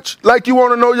language like you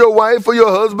want to know your wife or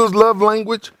your husband's love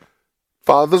language?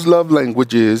 Father's love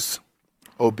language is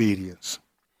obedience.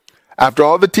 After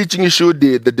all the teaching Yeshua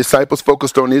did, the disciples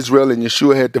focused on Israel, and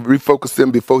Yeshua had to refocus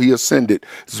them before he ascended.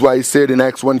 This is why he said in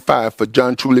Acts 1:5, for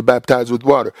John truly baptized with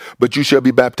water, but you shall be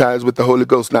baptized with the Holy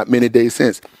Ghost not many days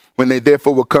hence. When they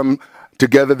therefore were come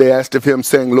together, they asked of him,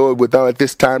 saying, Lord, wilt thou at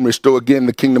this time restore again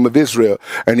the kingdom of Israel?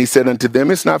 And he said unto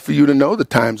them, it's not for you to know the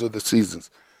times or the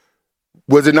seasons.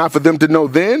 Was it not for them to know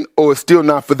then, or still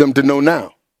not for them to know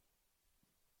now?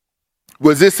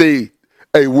 Was this a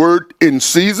word in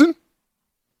season?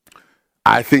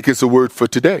 I think it's a word for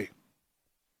today.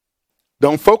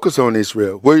 Don't focus on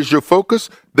Israel. Where is your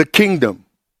focus? The kingdom,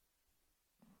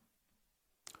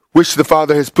 which the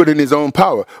Father has put in his own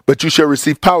power. But you shall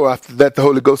receive power after that the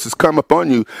Holy Ghost has come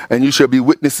upon you, and you shall be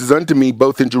witnesses unto me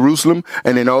both in Jerusalem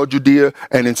and in all Judea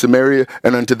and in Samaria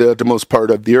and unto the uttermost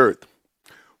part of the earth.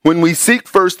 When we seek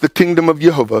first the kingdom of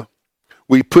Jehovah,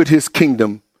 we put his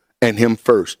kingdom and him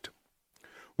first.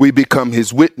 We become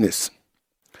his witness.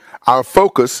 Our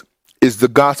focus is the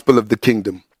gospel of the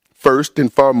kingdom, first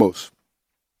and foremost.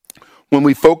 When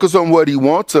we focus on what he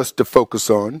wants us to focus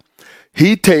on,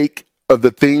 he take of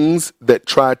the things that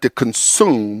try to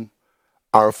consume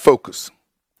our focus.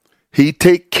 He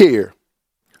take care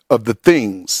of the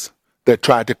things that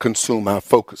try to consume our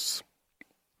focus.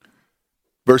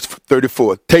 Verse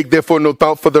 34, take therefore no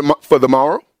thought for the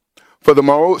morrow, for the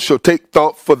morrow shall take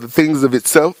thought for the things of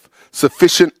itself.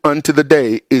 Sufficient unto the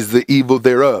day is the evil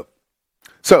thereof.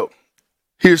 So,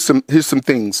 here's some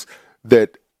things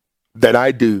that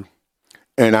I do,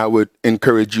 and I would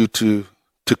encourage you to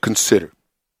consider.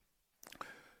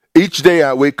 Each day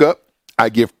I wake up, I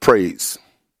give praise.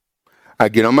 I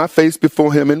get on my face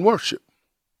before him in worship.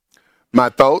 My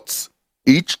thoughts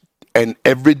each and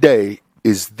every day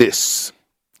is this: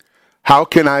 how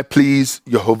can I please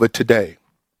Jehovah today?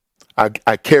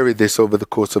 I carry this over the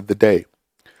course of the day.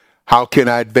 How can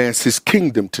I advance his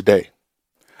kingdom today?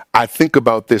 I think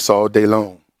about this all day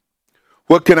long.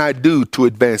 What can I do to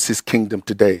advance his kingdom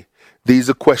today? These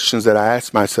are questions that I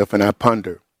ask myself and I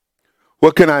ponder.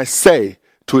 What can I say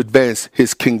to advance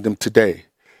his kingdom today?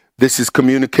 This is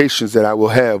communications that I will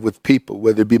have with people,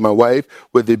 whether it be my wife,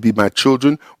 whether it be my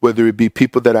children, whether it be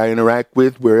people that I interact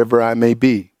with, wherever I may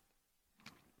be.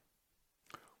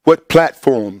 What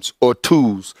platforms or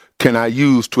tools can I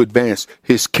use to advance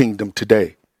his kingdom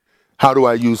today? How do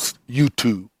I use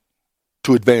YouTube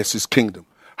to advance his kingdom?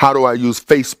 How do I use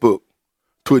Facebook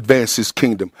to advance his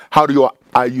kingdom? How do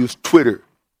I use Twitter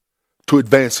to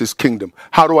advance his kingdom?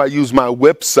 How do I use my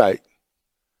website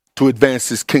to advance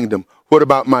his kingdom? What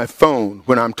about my phone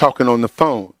when I'm talking on the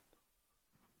phone?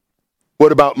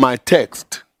 What about my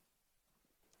text?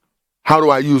 How do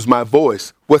I use my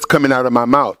voice? What's coming out of my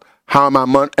mouth? How am I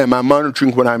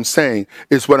monitoring what I'm saying?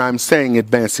 Is what I'm saying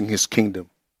advancing his kingdom?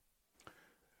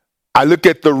 I look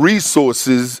at the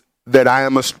resources that I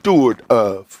am a steward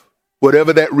of,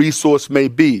 whatever that resource may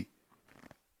be.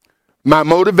 My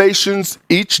motivations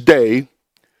each day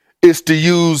is to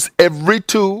use every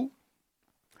tool,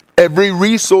 every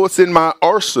resource in my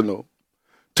arsenal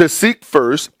to seek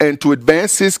first and to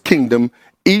advance his kingdom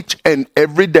each and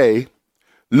every day,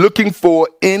 looking for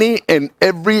any and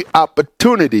every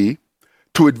opportunity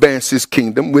to advance his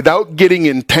kingdom without getting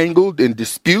entangled in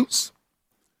disputes,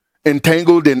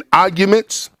 entangled in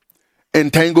arguments,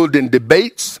 entangled in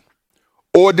debates,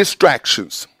 or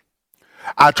distractions.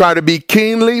 I try to be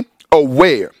keenly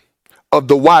aware of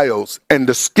the wiles and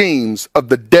the schemes of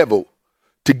the devil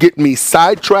to get me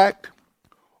sidetracked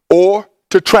or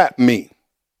to trap me.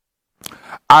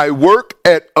 I work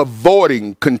at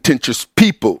avoiding contentious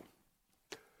people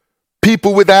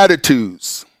with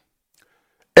attitudes,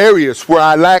 areas where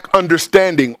I lack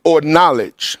understanding or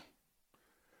knowledge.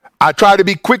 I try to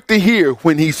be quick to hear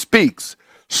when he speaks,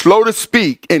 slow to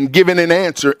speak and giving an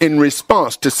answer in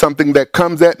response to something that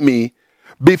comes at me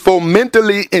before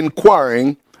mentally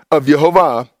inquiring of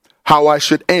Jehovah how I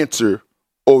should answer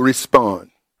or respond.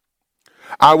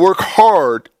 I work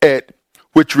hard at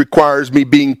which requires me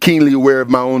being keenly aware of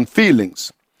my own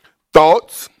feelings,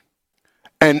 thoughts,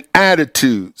 and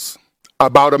attitudes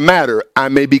about a matter I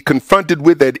may be confronted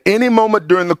with at any moment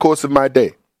during the course of my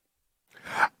day.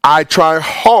 I try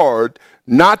hard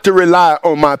not to rely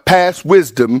on my past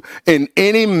wisdom in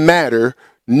any matter,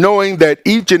 knowing that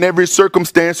each and every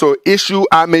circumstance or issue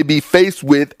I may be faced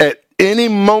with at any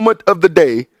moment of the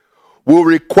day will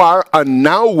require a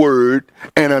now word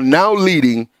and a now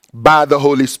leading by the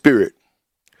Holy Spirit.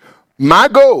 My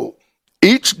goal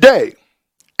each day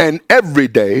and every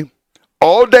day,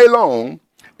 all day long,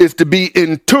 is to be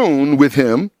in tune with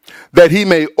him, that he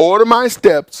may order my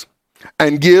steps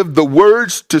and give the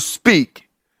words to speak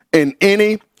in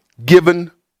any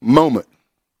given moment.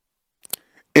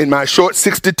 In my short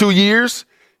 62 years,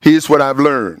 here's what I've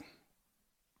learned.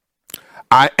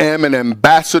 I am an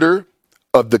ambassador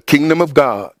of the kingdom of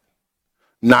God,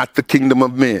 not the kingdom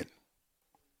of men.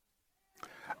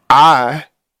 I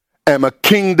am a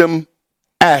kingdom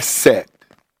asset.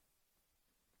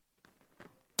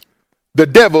 The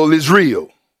devil is real.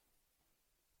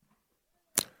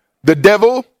 The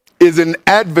devil is an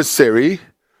adversary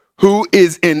who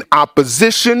is in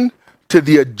opposition to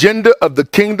the agenda of the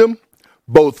kingdom,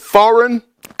 both foreign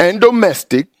and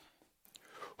domestic,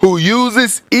 who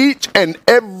uses each and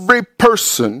every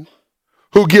person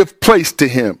who give place to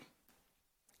him.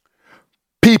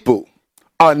 People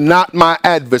are not my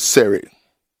adversary.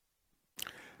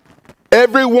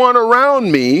 Everyone around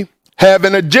me have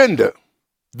an agenda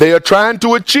they are trying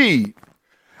to achieve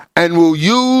and will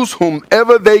use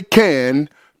whomever they can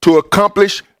to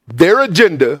accomplish their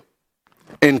agenda,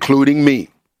 including me.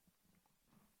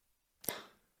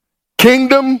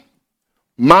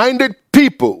 Kingdom-minded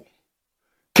people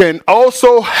can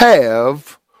also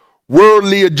have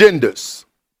worldly agendas.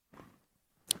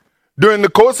 During the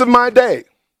course of my day,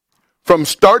 from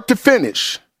start to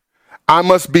finish, I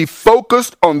must be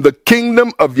focused on the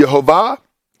kingdom of Jehovah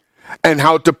and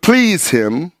how to please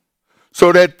him,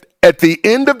 so that at the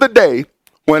end of the day,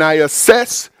 when I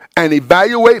assess and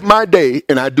evaluate my day,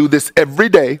 and I do this every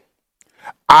day,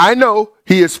 I know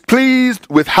he is pleased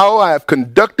with how I have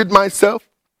conducted myself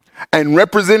and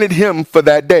represented him for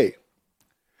that day.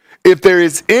 If there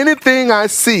is anything I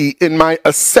see in my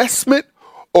assessment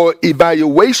or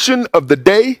evaluation of the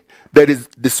day that is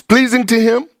displeasing to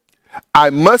him, I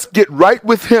must get right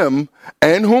with him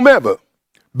and whomever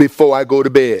before I go to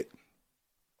bed.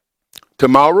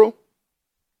 Tomorrow,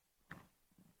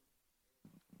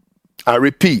 I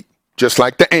repeat, just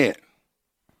like the ant.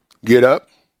 Get up.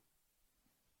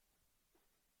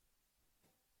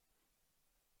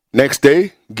 Next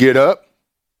day, get up.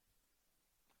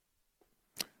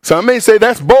 Some may say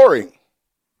that's boring.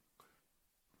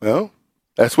 Well,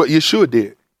 that's what Yeshua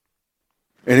did.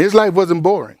 And his life wasn't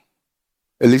boring.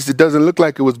 At least it doesn't look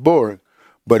like it was boring.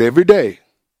 But every day,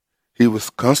 he was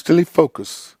constantly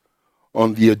focused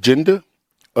on the agenda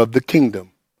of the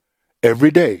kingdom.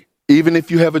 Every day, even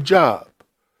if you have a job,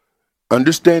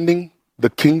 understanding the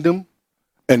kingdom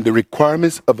and the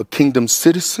requirements of a kingdom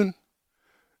citizen,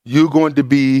 you're going to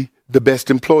be the best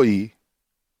employee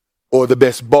or the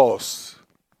best boss,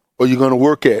 or you're going to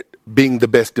work at being the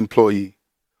best employee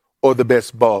or the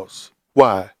best boss.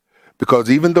 Why?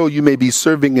 Because even though you may be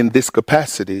serving in this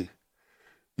capacity,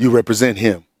 you represent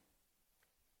him.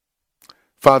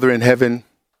 Father in heaven,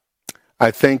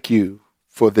 I thank you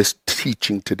for this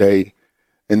teaching today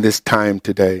and this time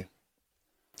today.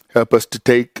 Help us to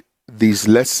take these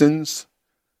lessons,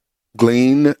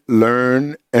 glean,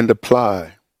 learn, and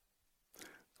apply.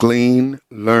 Glean,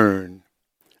 learn,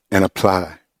 and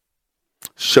apply.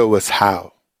 Show us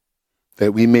how,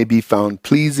 that we may be found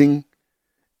pleasing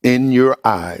in your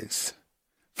eyes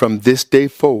from this day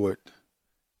forward,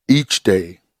 each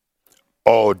day,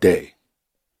 all day.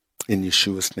 In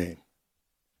Yeshua's name.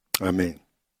 Amen.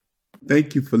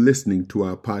 Thank you for listening to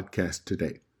our podcast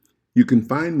today. You can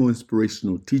find more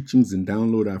inspirational teachings and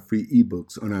download our free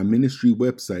ebooks on our ministry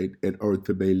website at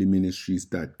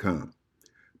ArthurBaileyMinistries.com.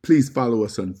 Please follow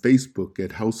us on Facebook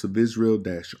at House of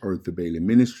Israel-Arthur Bailey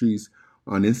Ministries,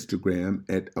 on Instagram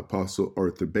at Apostle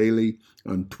Arthur Bailey,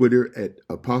 on Twitter at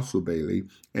Apostle Bailey,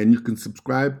 and you can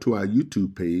subscribe to our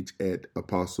YouTube page at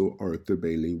Apostle Arthur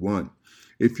Bailey 1.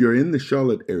 If you're in the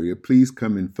Charlotte area, please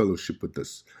come and fellowship with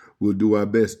us. We'll do our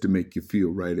best to make you feel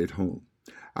right at home.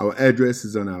 Our address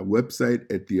is on our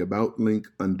website at the About link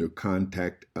under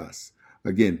Contact Us.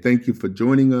 Again, thank you for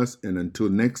joining us, and until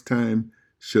next time,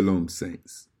 Shalom,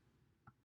 Saints.